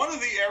 And one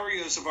of the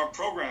areas of our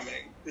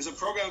programming is a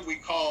program we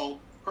call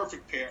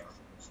Perfect Pair,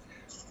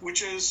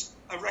 which is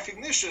a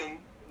recognition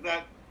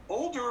that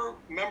older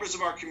members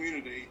of our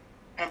community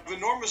have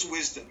enormous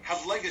wisdom,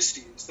 have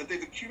legacies that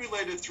they've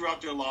accumulated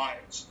throughout their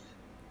lives,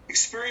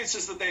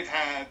 experiences that they've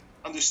had,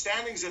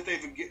 understandings that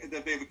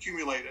they've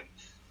accumulated.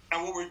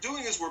 And what we're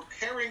doing is we're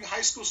pairing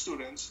high school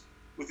students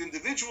with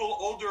individual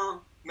older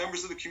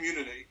members of the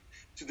community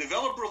to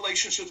develop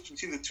relationships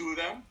between the two of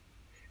them,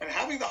 and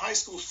having the high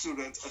school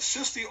student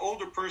assist the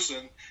older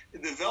person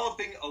in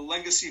developing a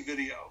legacy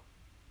video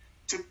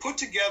to put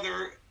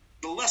together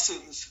the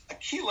lessons,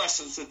 key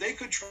lessons that they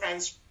could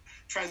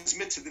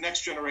transmit to the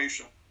next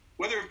generation,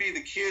 whether it be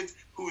the kid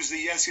who's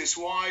the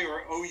NCSY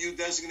or OU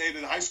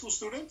designated high school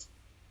student,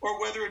 or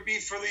whether it be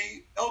for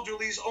the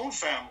elderly's own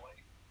family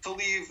to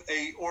leave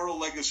a oral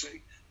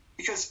legacy.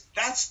 Because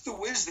that's the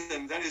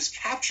wisdom that is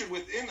captured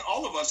within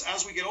all of us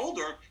as we get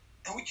older,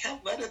 and we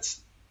can't let it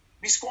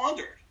be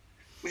squandered.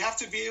 We have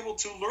to be able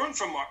to learn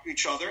from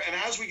each other, and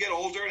as we get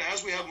older and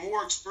as we have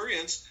more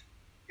experience,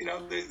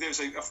 there's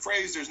a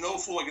phrase, there's no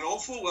fool like an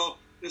old fool. Well,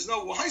 there's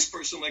no wise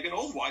person like an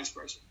old wise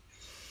person.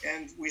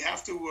 And we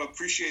have to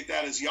appreciate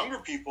that as younger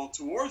people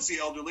towards the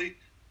elderly.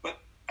 But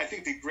I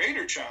think the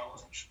greater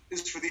challenge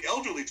is for the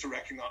elderly to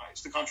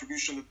recognize the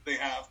contribution that they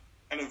have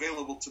and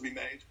available to be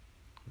made.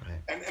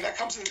 Right. And that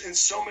comes in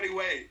so many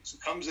ways.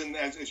 It comes in,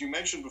 as you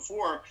mentioned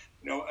before,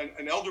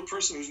 an elder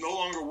person who's no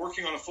longer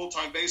working on a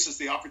full-time basis,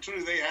 the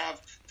opportunity they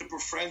have to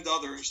befriend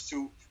others,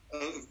 to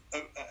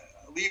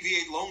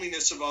alleviate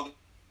loneliness of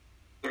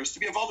others, to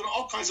be involved in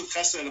all kinds of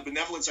chesed and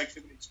benevolence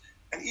activities.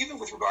 And even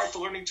with regard to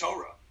learning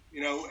Torah,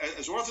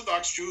 as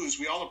Orthodox Jews,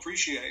 we all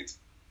appreciate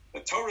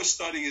that Torah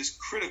study is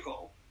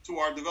critical to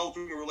our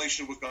developing a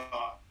relationship with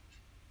God.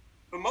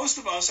 But most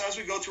of us, as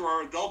we go through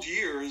our adult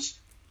years,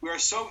 we are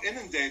so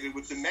inundated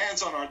with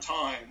demands on our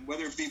time,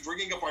 whether it be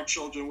bringing up our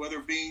children, whether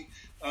it be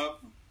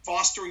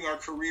fostering our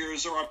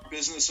careers or our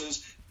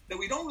businesses, that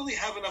we don't really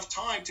have enough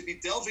time to be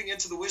delving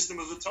into the wisdom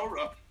of the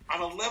Torah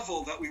on a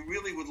level that we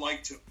really would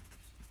like to.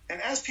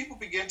 And as people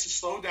begin to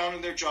slow down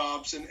in their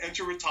jobs and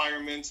enter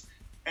retirement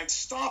and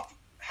stop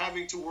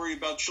having to worry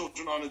about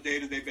children on a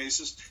day-to-day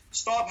basis,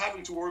 stop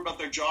having to worry about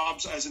their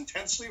jobs as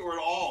intensely or at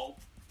all,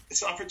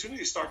 it's an opportunity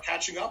to start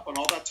catching up on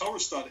all that Torah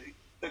study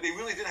that they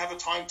really didn't have a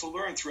time to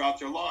learn throughout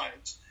their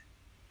lives.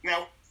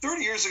 Now,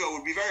 30 years ago, it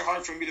would be very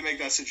hard for me to make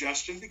that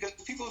suggestion because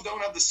people who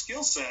don't have the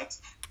skill set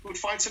would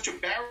find such a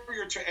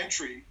barrier to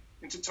entry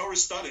into Torah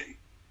study.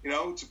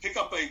 To pick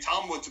up a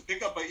Talmud, to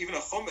pick up even a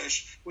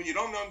Chumash, when you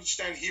don't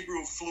understand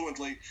Hebrew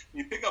fluently,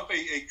 when you pick up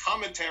a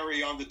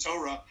commentary on the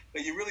Torah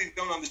that you really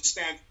don't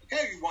understand,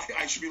 okay, why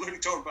I should be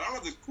learning Torah, but I don't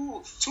have the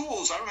cool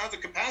tools, I don't have the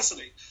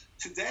capacity.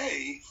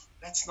 Today,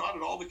 that's not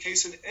at all the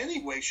case in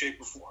any way, shape,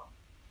 or form.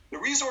 The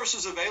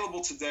resources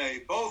available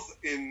today, both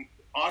in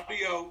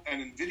audio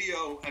and in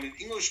video and in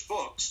English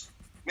books,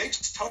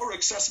 makes Torah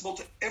accessible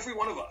to every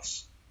one of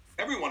us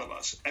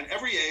at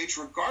every age,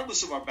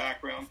 regardless of our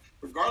background,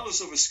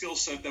 regardless of a skill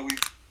set that we've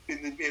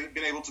been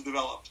able to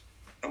develop.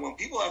 And when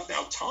people have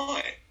now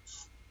time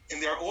in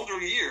their older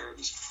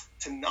years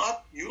to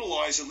not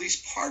utilize at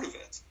least part of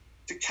it,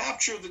 to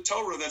capture the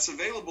Torah that's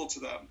available to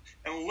them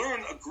and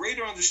learn a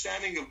greater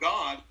understanding of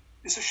God,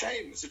 it's a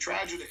shame, it's a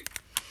tragedy.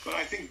 But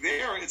I think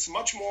it's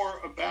much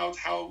more about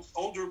how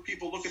older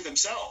people look at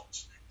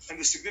themselves and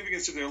the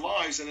significance of their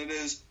lives than it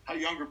is how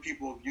younger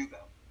people view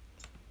them.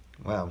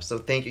 Wow. So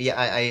thank you. Yeah,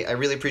 I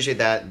really appreciate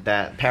that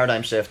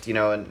paradigm shift,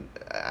 and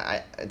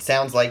it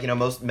sounds like,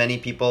 many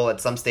people at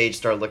some stage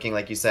start looking,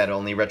 like you said,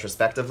 only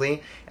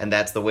retrospectively. And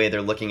that's the way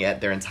they're looking at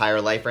their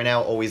entire life right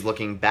now, always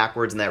looking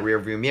backwards in that rear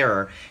view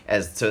mirror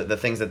as to the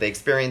things that they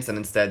experience, and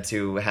instead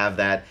to have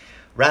that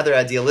rather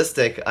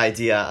idealistic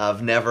idea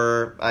of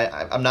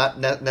I'm not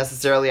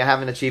necessarily, I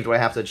haven't achieved what I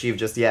have to achieve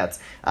just yet.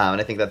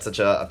 And I think that's such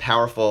a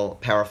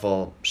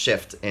powerful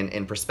shift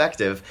in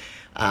perspective.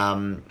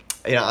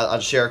 I'll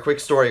share a quick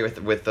story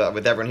with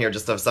everyone here,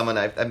 just of someone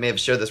I may have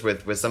shared this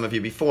with some of you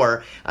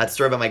before. A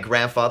story about my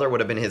grandfather. Would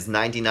have been his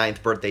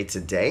 99th birthday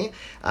today.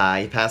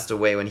 He passed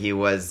away when he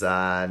was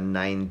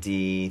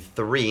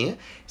 93,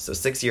 so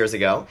 6 years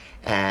ago.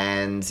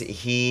 And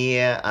he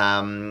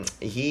kind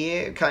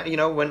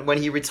of, when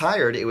he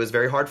retired, it was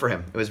very hard for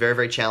him. It was very,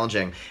 very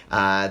challenging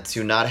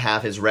to not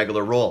have his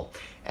regular role.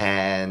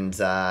 And,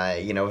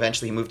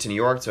 eventually he moved to New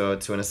York to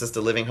an assisted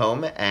living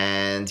home,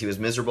 and he was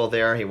miserable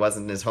there. He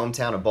wasn't in his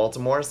hometown of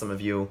Baltimore. Some of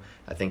you,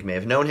 I think, may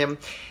have known him.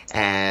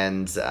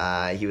 And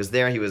he was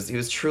there. He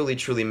was truly,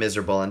 truly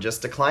miserable and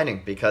just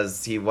declining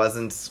because he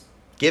wasn't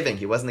giving.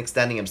 He wasn't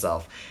extending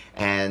himself.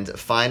 And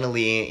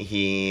finally,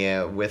 he,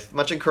 with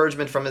much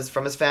encouragement from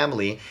his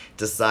family,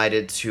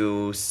 decided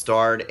to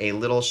start a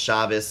little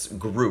Shabbos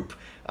group.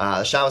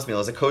 Shabbos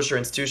meal is a kosher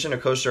institution, a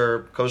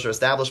kosher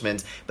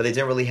establishment, but they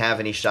didn't really have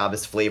any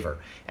Shabbos flavor.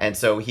 And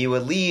so he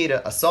would lead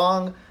a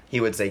song, he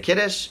would say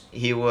Kiddush,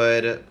 he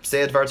would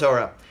say a Dvar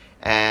Torah.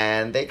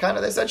 And they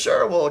said,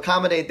 sure, we'll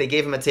accommodate. They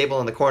gave him a table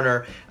in the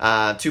corner.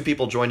 2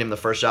 people joined him the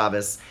first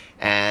Shabbos.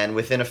 And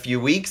within a few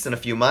weeks and a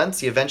few months,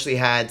 he eventually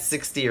had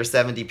 60 or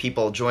 70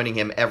 people joining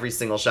him every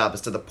single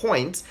Shabbos, to the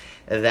point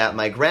that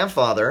my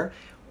grandfather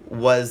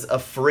was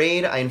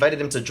afraid. I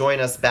invited him to join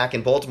us back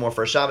in Baltimore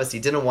for a Shabbos. He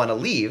didn't want to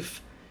leave,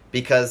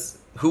 because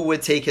who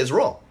would take his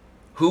role?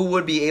 Who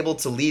would be able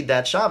to lead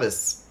that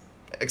Shabbos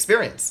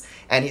experience?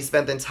 And he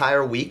spent the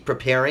entire week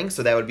preparing,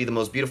 so that would be the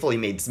most beautiful. He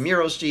made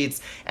Zmiros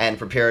sheets and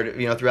prepared,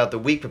 throughout the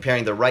week,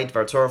 preparing the right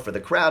Dvar Torah for the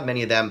crowd,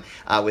 many of them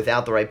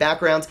without the right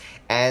backgrounds.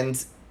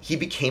 And he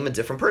became a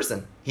different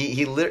person.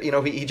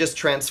 He just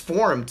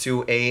transformed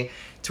to a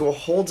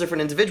whole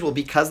different individual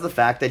because of the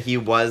fact that he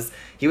was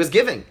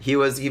giving. He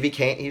was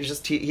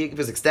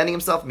extending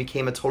himself and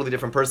became a totally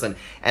different person.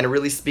 And it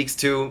really speaks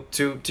to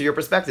your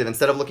perspective.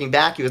 Instead of looking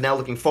back, he was now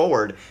looking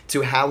forward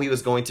to how he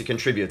was going to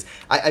contribute.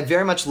 I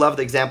very much love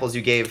the examples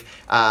you gave,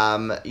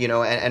 and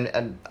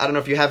I don't know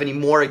if you have any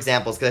more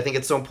examples, because I think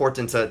it's so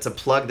important to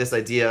plug this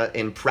idea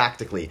in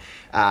practically.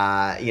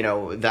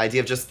 The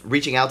idea of just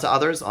reaching out to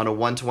others on a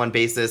one-to-one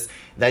basis,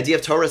 the idea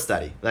of Torah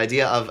study, the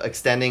idea of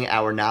extending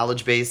our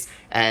knowledge base,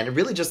 and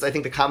really just, I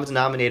think, the common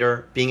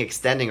denominator being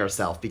extending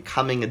ourselves,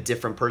 becoming a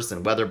different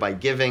person, whether by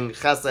giving,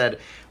 chesed,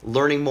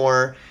 learning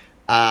more,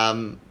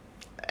 and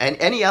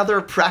any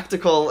other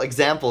practical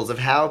examples of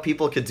how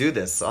people could do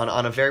this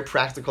on a very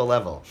practical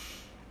level.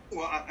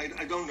 Well,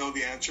 I don't know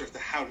the answer to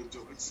how to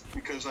do it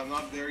because I'm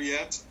not there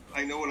yet.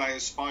 I know what I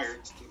aspire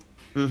to do.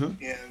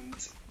 Mm-hmm. And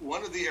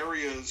one of the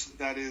areas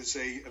that is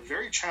a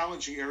very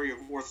challenging area of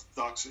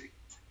orthodoxy,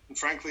 and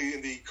frankly,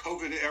 in the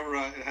COVID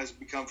era, it has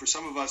become for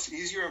some of us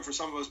easier and for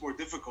some of us more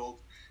difficult,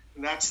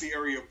 and that's the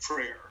area of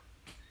prayer.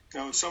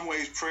 Now, in some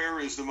ways, prayer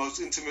is the most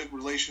intimate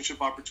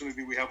relationship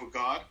opportunity we have with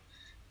God,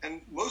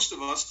 and most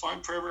of us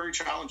find prayer very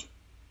challenging,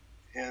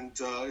 and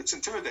it's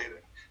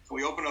intimidating.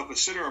 We open up a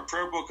siddur, a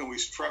prayer book, and we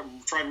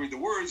try to read the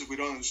words. If we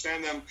don't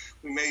understand them,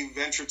 we may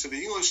venture to the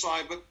English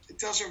side, but it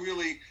doesn't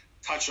really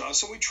touch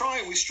us. And we try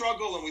and we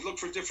struggle and we look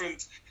for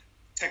different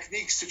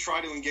techniques to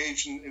try to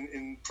engage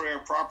in prayer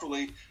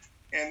properly.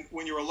 And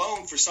when you're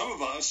alone, for some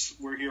of us,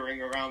 we're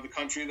hearing around the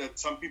country that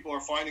some people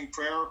are finding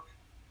prayer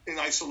in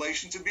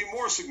isolation to be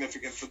more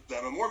significant for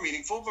them and more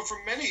meaningful. But for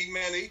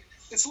many,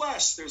 it's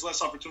less. There's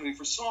less opportunity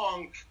for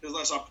song. There's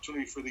less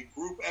opportunity for the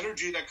group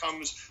energy that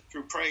comes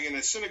through praying in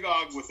a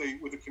synagogue with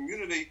a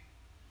community.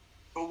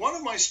 But one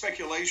of my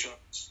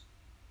speculations,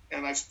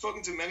 and I've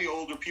spoken to many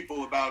older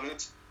people about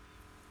it,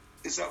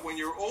 is that when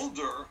you're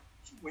older,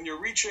 when you're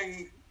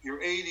reaching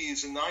your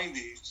 80s and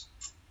 90s,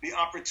 the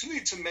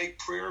opportunity to make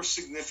prayer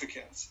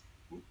significant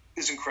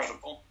is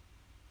incredible.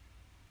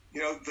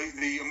 You know,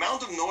 the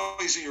amount of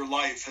noise in your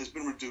life has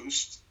been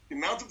reduced. The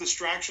amount of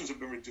distractions have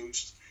been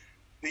reduced.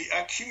 The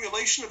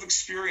accumulation of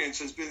experience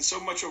has been so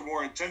much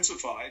more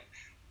intensified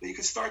that you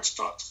can start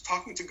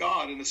talking to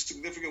God in a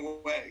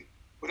significant way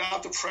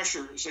without the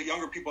pressures that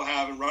younger people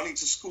have in running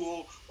to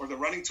school or they're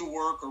running to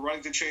work or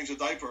running to change a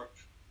diaper,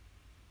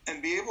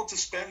 and be able to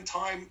spend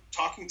time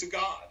talking to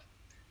God.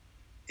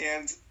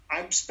 And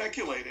I'm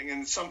speculating,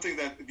 and it's something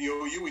that the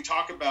OU we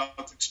talk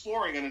about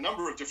exploring in a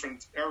number of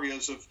different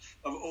areas of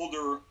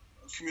older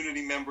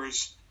community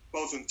members,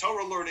 both in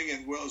Torah learning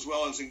and as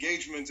well as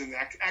engagement in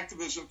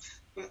activism,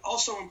 but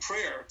also in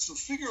prayer, to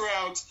figure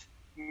out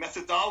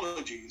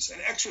methodologies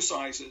and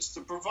exercises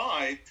to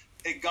provide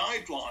a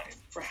guideline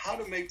for how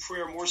to make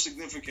prayer more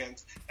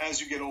significant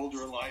as you get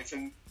older in life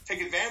and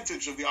take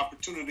advantage of the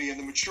opportunity and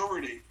the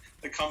maturity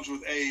that comes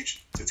with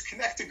age to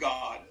connect to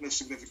God in a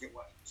significant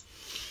way.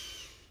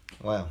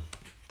 Wow.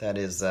 That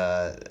is,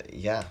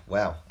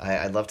 wow.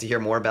 I'd love to hear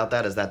more about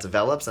that as that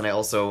develops. And I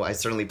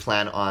certainly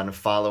plan on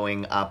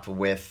following up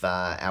with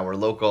our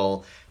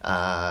local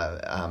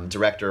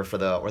director for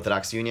the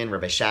Orthodox Union,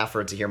 Rabbi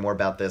Schaffer, to hear more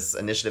about this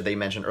initiative that you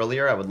mentioned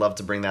earlier. I would love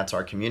to bring that to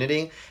our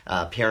community,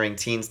 pairing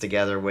teens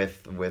together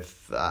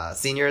with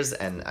seniors.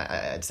 And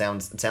it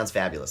sounds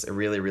fabulous. It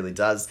really, really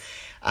does.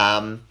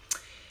 We're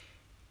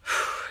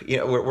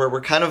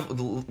kind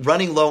of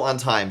running low on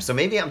time. So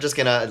maybe I'm just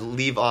going to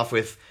leave off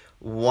with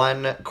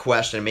one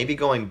question, maybe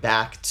going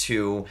back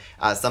to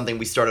something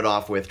we started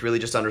off with, really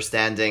just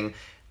understanding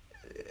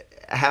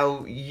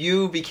how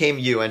you became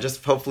you, and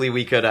just hopefully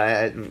we could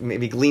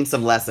maybe glean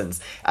some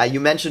lessons. You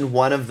mentioned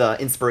one of the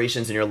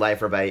inspirations in your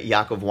life, Rabbi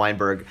Yaakov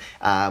Weinberg,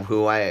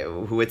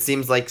 who it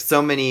seems like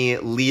so many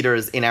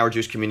leaders in our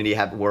Jewish community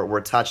were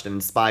touched and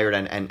inspired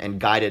and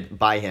guided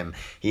by him.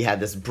 He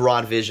had this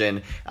broad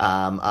vision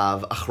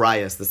of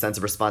achrayus, the sense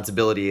of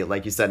responsibility,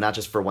 like you said, not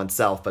just for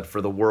oneself, but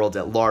for the world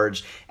at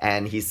large,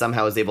 and he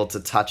somehow was able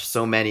to touch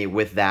so many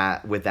with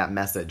that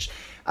message.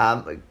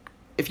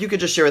 If you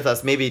could just share with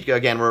us, maybe,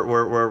 again,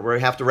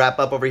 we have to wrap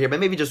up over here, but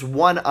maybe just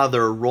one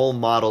other role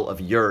model of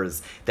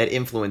yours that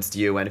influenced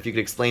you, and if you could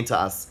explain to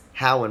us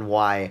how and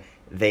why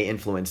they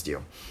influenced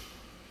you.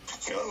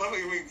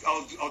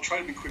 I'll try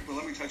to be quick, but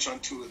let me touch on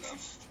two of them.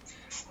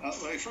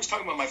 When I first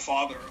talk about my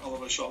father,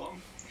 Alav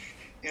Shalom,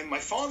 and my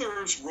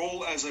father's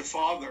role as a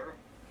father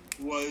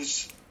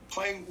was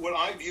playing what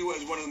I view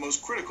as one of the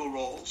most critical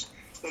roles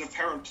that a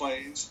parent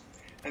plays,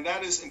 and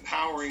that is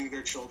empowering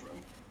their children.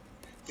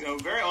 You know,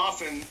 very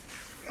often,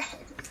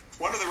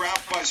 one of the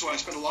rabbis who I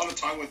spent a lot of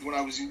time with when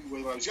I was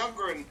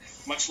younger, and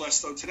much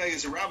less so today,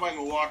 is a rabbi in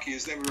Milwaukee.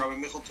 His name is Rabbi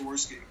Michael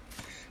Twersky.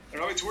 And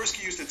Rabbi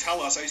Twersky used to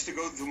tell us, I used to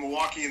go to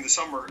Milwaukee in the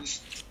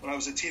summers when I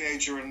was a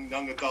teenager and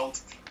young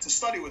adult to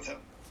study with him.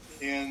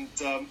 And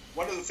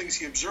one of the things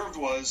he observed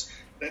was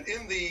that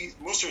in the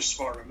Musar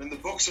Sfarim, in the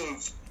books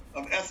of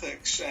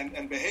ethics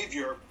and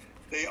behavior,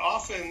 they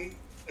often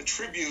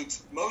attribute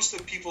most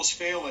of people's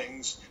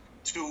failings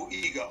to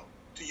ego,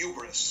 to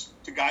hubris,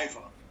 to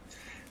gaiva.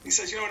 He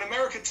says, in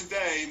America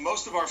today,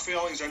 most of our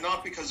failings are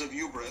not because of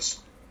hubris.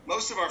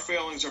 Most of our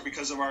failings are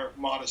because of our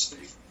modesty.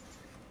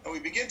 And we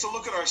begin to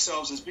look at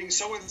ourselves as being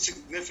so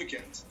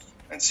insignificant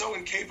and so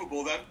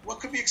incapable that what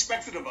could be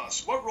expected of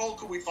us? What role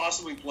could we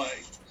possibly play?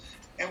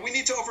 And we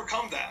need to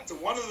overcome that. And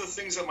one of the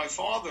things that my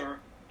father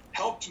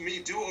helped me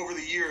do over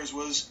the years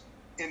was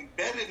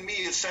embed in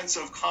me a sense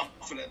of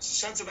confidence, a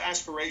sense of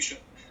aspiration,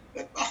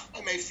 that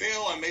I may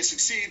fail, I may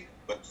succeed,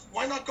 but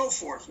why not go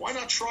for it? Why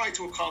not try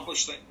to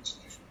accomplish things?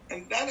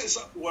 And that is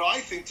what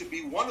I think to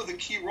be one of the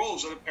key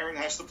roles that a parent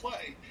has to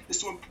play,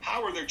 is to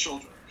empower their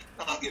children.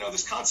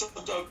 This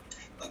concept of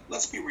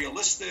let's be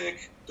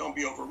realistic, don't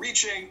be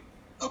overreaching.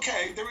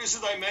 Okay, there is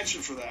a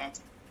dimension for that.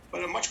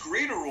 But a much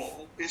greater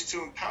role is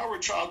to empower a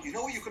child. You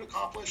know what you can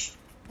accomplish?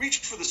 Reach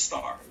for the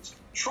stars.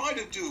 Try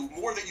to do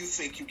more than you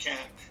think you can.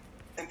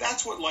 And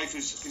that's what life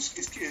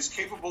is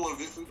capable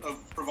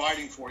of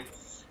providing for you.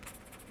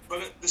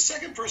 But the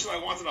second person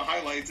I wanted to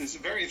highlight is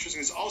very interesting.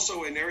 Is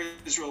also an Ner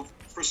Israel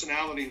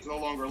personality who's no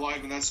longer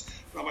alive, and that's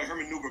Rabbi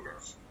Herman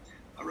Neuberger.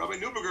 Rabbi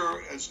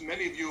Neuberger, as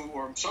many of you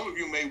or some of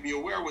you may be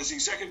aware, was the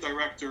executive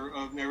director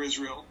of Ner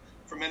Israel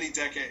for many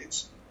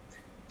decades.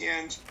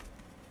 And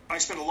I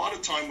spent a lot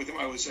of time with him.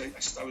 I was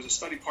a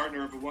study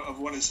partner of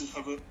one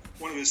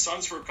of his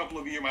sons for a couple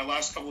of years. My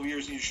last couple of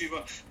years in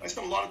yeshiva, I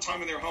spent a lot of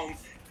time in their home,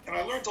 and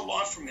I learned a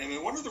lot from him.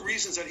 And one of the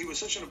reasons that he was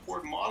such an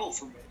important model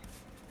for me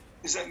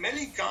is that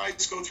many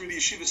guys go through the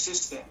yeshiva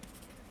system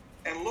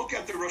and look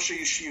at the Rosh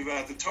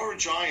Yeshiva, the Torah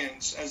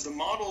giants, as the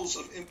models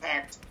of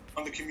impact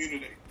on the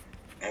community.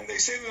 And they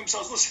say to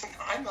themselves, listen,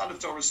 I'm not a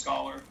Torah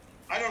scholar.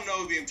 I don't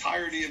know the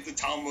entirety of the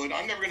Talmud.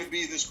 I'm never going to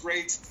be this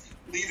great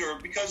leader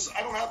because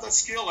I don't have that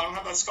skill. I don't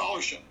have that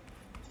scholarship.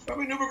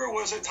 Rabbi Neuberger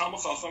was a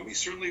Talmud Chacham. He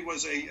certainly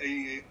was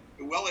a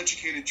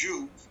well-educated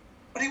Jew,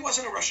 but he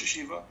wasn't a Rosh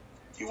Yeshiva.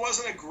 He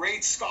wasn't a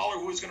great scholar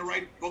who was going to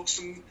write books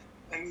and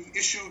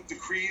issue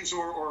decrees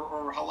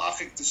or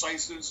halachic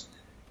decisives.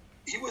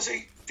 He was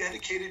a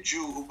dedicated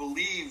Jew who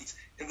believed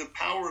in the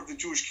power of the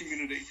Jewish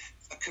community,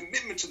 a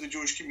commitment to the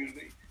Jewish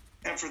community.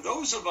 And for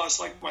those of us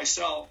like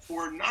myself who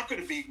are not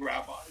going to be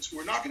rabbis, who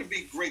are not going to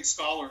be great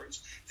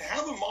scholars, to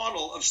have a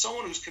model of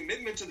someone whose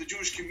commitment to the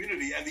Jewish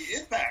community and the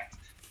impact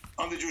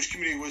on the Jewish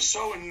community was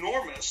so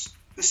enormous,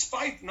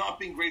 despite not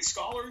being great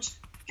scholars,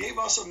 gave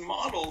us a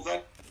model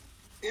that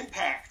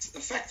impact,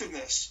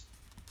 effectiveness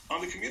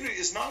on the community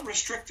is not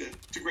restricted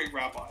to great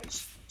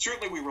rabbis.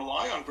 Certainly we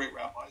rely on great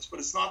rabbis, but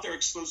it's not their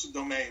exclusive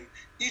domain.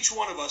 Each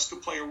one of us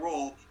could play a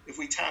role if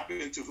we tap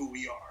into who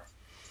we are.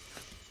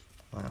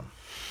 Wow.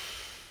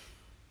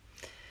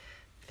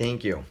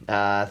 Thank you.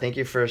 Thank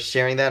you for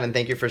sharing that, and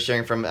thank you for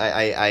sharing from.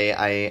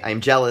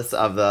 I'm jealous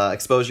of the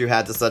exposure you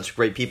had to such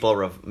great people.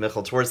 Rav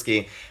Michal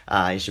Twersky,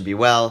 you should be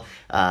well.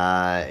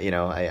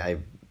 I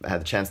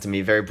had the chance to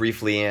meet very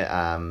briefly,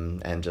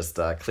 and just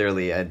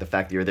clearly the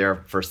fact that you were there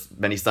for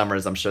many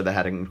summers, I'm sure that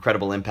had an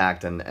incredible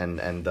impact. And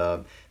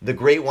the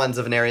great ones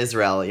of Ner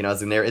Israel,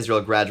 as a Ner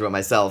Israel graduate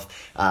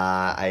myself,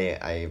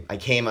 I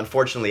came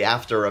unfortunately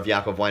after Rav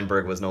Yaakov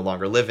Weinberg was no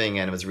longer living,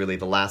 and it was really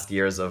the last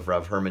years of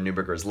Rav Herman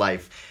Neuberger's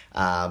life.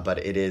 But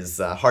it is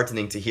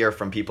heartening to hear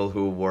from people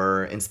who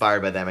were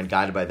inspired by them and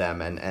guided by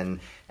them,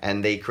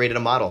 and they created a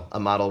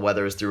model,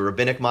 whether it's through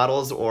rabbinic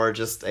models or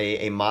just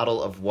a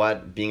model of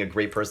what being a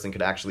great person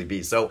could actually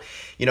be. So,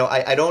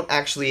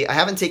 I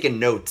haven't taken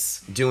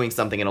notes doing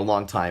something in a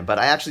long time, but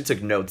I actually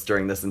took notes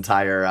during this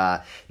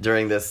entire,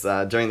 during this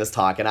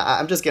talk. And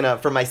I'm just going to,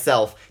 for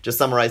myself, just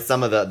summarize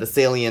some of the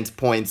salient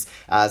points,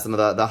 some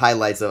of the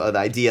highlights of the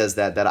ideas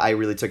that I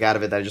really took out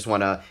of it that I just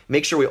want to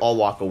make sure we all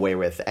walk away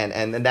with.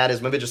 And that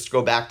is, maybe just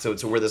go back to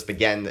where this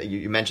began.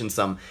 You mentioned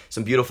some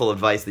beautiful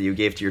advice that you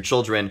gave to your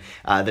children,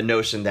 the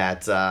notion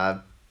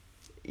that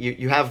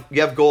you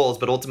have goals,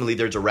 but ultimately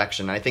their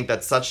direction. And I think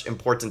that's such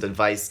important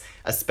advice,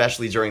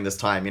 especially during this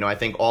time. I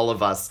think all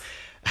of us,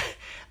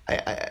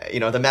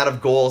 the amount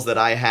of goals that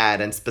I had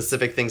and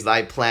specific things that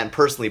I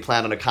personally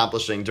planned on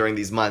accomplishing during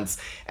these months,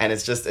 and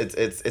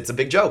it's a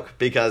big joke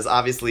because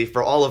obviously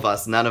for all of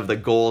us, none of the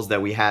goals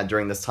that we had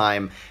during this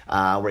time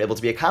were able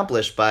to be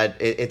accomplished. But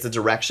it's a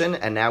direction,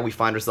 and now we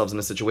find ourselves in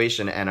a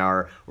situation, and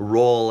our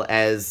role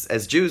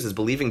as Jews, as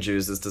believing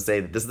Jews, is to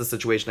say that this is the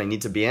situation I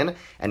need to be in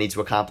and need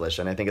to accomplish.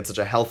 And I think it's such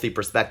a healthy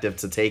perspective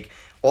to take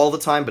all the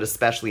time, but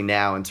especially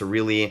now, and to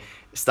really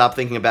stop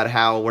thinking about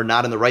how we're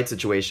not in the right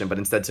situation, but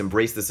instead to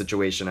embrace the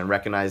situation and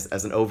recognize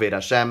as an Oved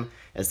Hashem,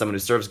 as someone who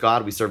serves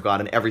God, we serve God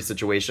in every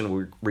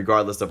situation,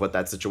 regardless of what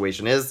that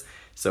situation is.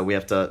 So we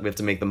have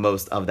to make the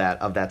most of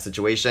that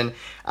situation.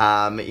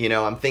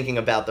 I'm thinking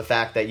about the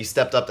fact that you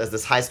stepped up as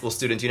this high school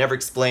student. You never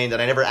explained, and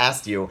I never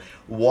asked you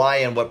why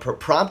and what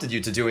prompted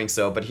you to doing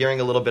so. But hearing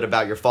a little bit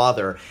about your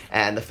father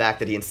and the fact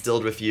that he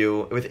instilled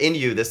within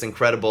you this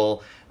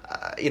incredible,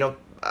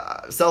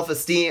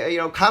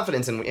 self-esteem,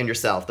 confidence in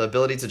yourself, the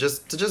ability to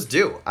just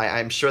do.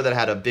 I'm sure that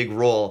had a big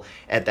role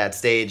at that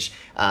stage.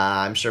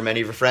 I'm sure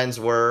many of your friends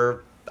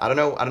were, I don't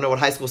know what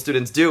high school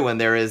students do when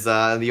there is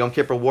the Yom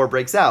Kippur War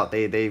breaks out.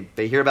 They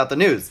hear about the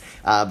news,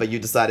 but you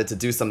decided to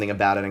do something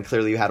about it, and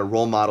clearly you had a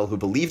role model who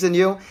believed in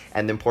you,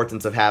 and the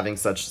importance of having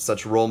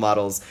such role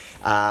models.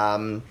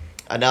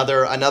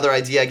 Another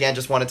idea, again,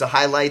 just wanted to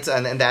highlight,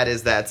 and that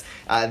is that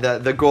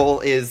the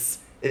goal is,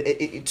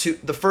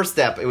 the first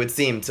step, it would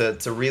seem,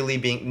 to really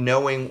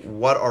knowing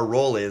what our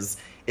role is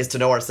to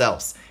know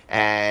ourselves.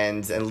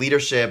 And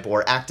leadership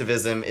or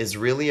activism is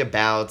really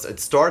it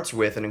starts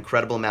with an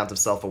incredible amount of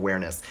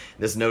self-awareness.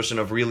 This notion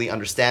of really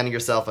understanding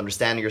yourself,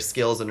 understanding your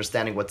skills,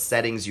 understanding what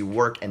settings you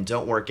work and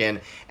don't work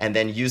in, and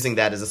then using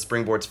that as a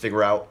springboard to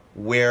figure out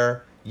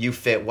where you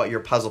fit, what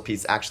your puzzle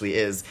piece actually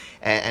is,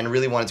 and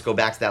really wanted to go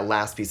back to that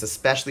last piece,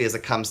 especially as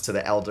it comes to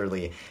the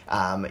elderly.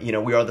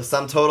 We are the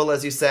sum total,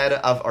 as you said,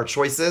 of our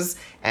choices,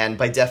 and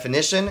by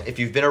definition, if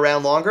you've been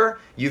around longer,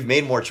 you've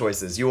made more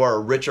choices. You are a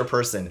richer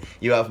person.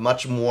 You have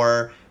much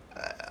more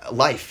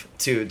life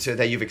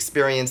that you've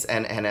experienced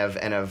and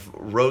have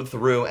rode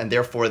through, and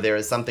therefore there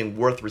is something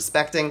worth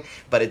respecting.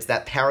 But it's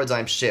that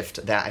paradigm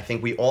shift that I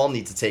think we all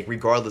need to take,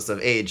 regardless of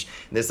age.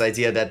 This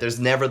idea that there's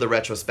never the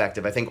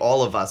retrospective. I think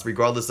all of us,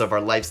 regardless of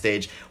our life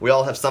stage, we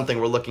all have something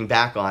we're looking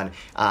back on,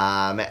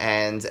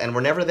 and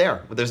we're never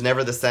there. There's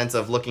never the sense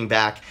of looking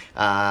back,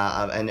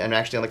 and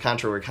actually on the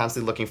contrary, we're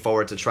constantly looking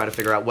forward to try to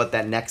figure out what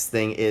that next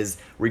thing is,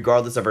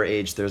 regardless of our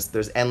age.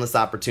 There's endless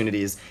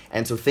opportunities,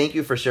 and so thank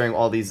you for sharing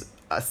all these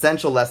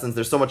essential lessons.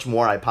 There's so much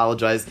more. I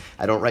apologize,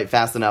 I don't write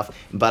fast enough,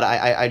 but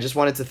I just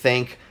wanted to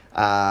thank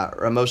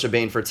Rav Moshe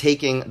Bain for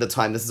taking the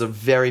time. This is a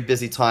very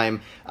busy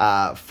time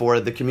for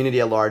the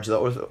community at large. The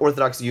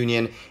Orthodox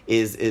Union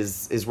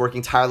is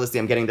working tirelessly.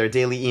 I'm getting their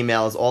daily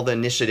emails, all the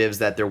initiatives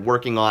that they're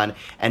working on,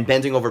 and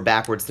bending over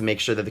backwards to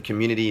make sure that the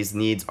community's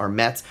needs are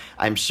met.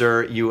 I'm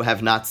sure you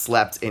have not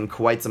slept in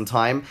quite some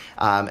time,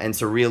 and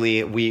so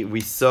really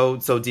we so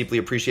deeply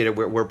appreciate it.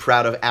 We're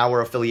proud of our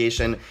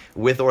affiliation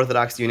with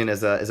Orthodox Union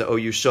as a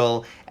OU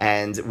shul,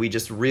 and we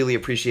just really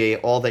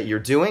appreciate all that you're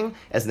doing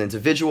as an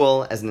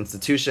individual, as an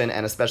institution,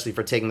 and especially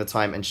for taking the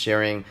time and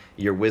sharing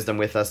your wisdom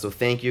with us. So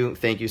thank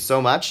you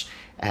so much,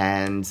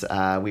 and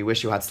we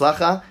wish you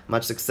hatzlacha,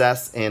 much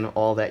success in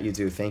all that you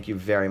do. Thank you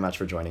very much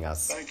for joining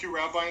us. Thank you,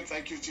 Rabbi, and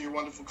thank you to your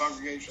wonderful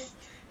congregation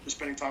for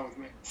spending time with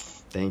me.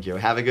 Thank you.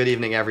 Have a good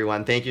evening,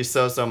 everyone. Thank you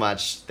so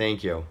much.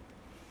 Thank you.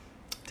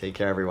 Take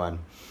care, everyone.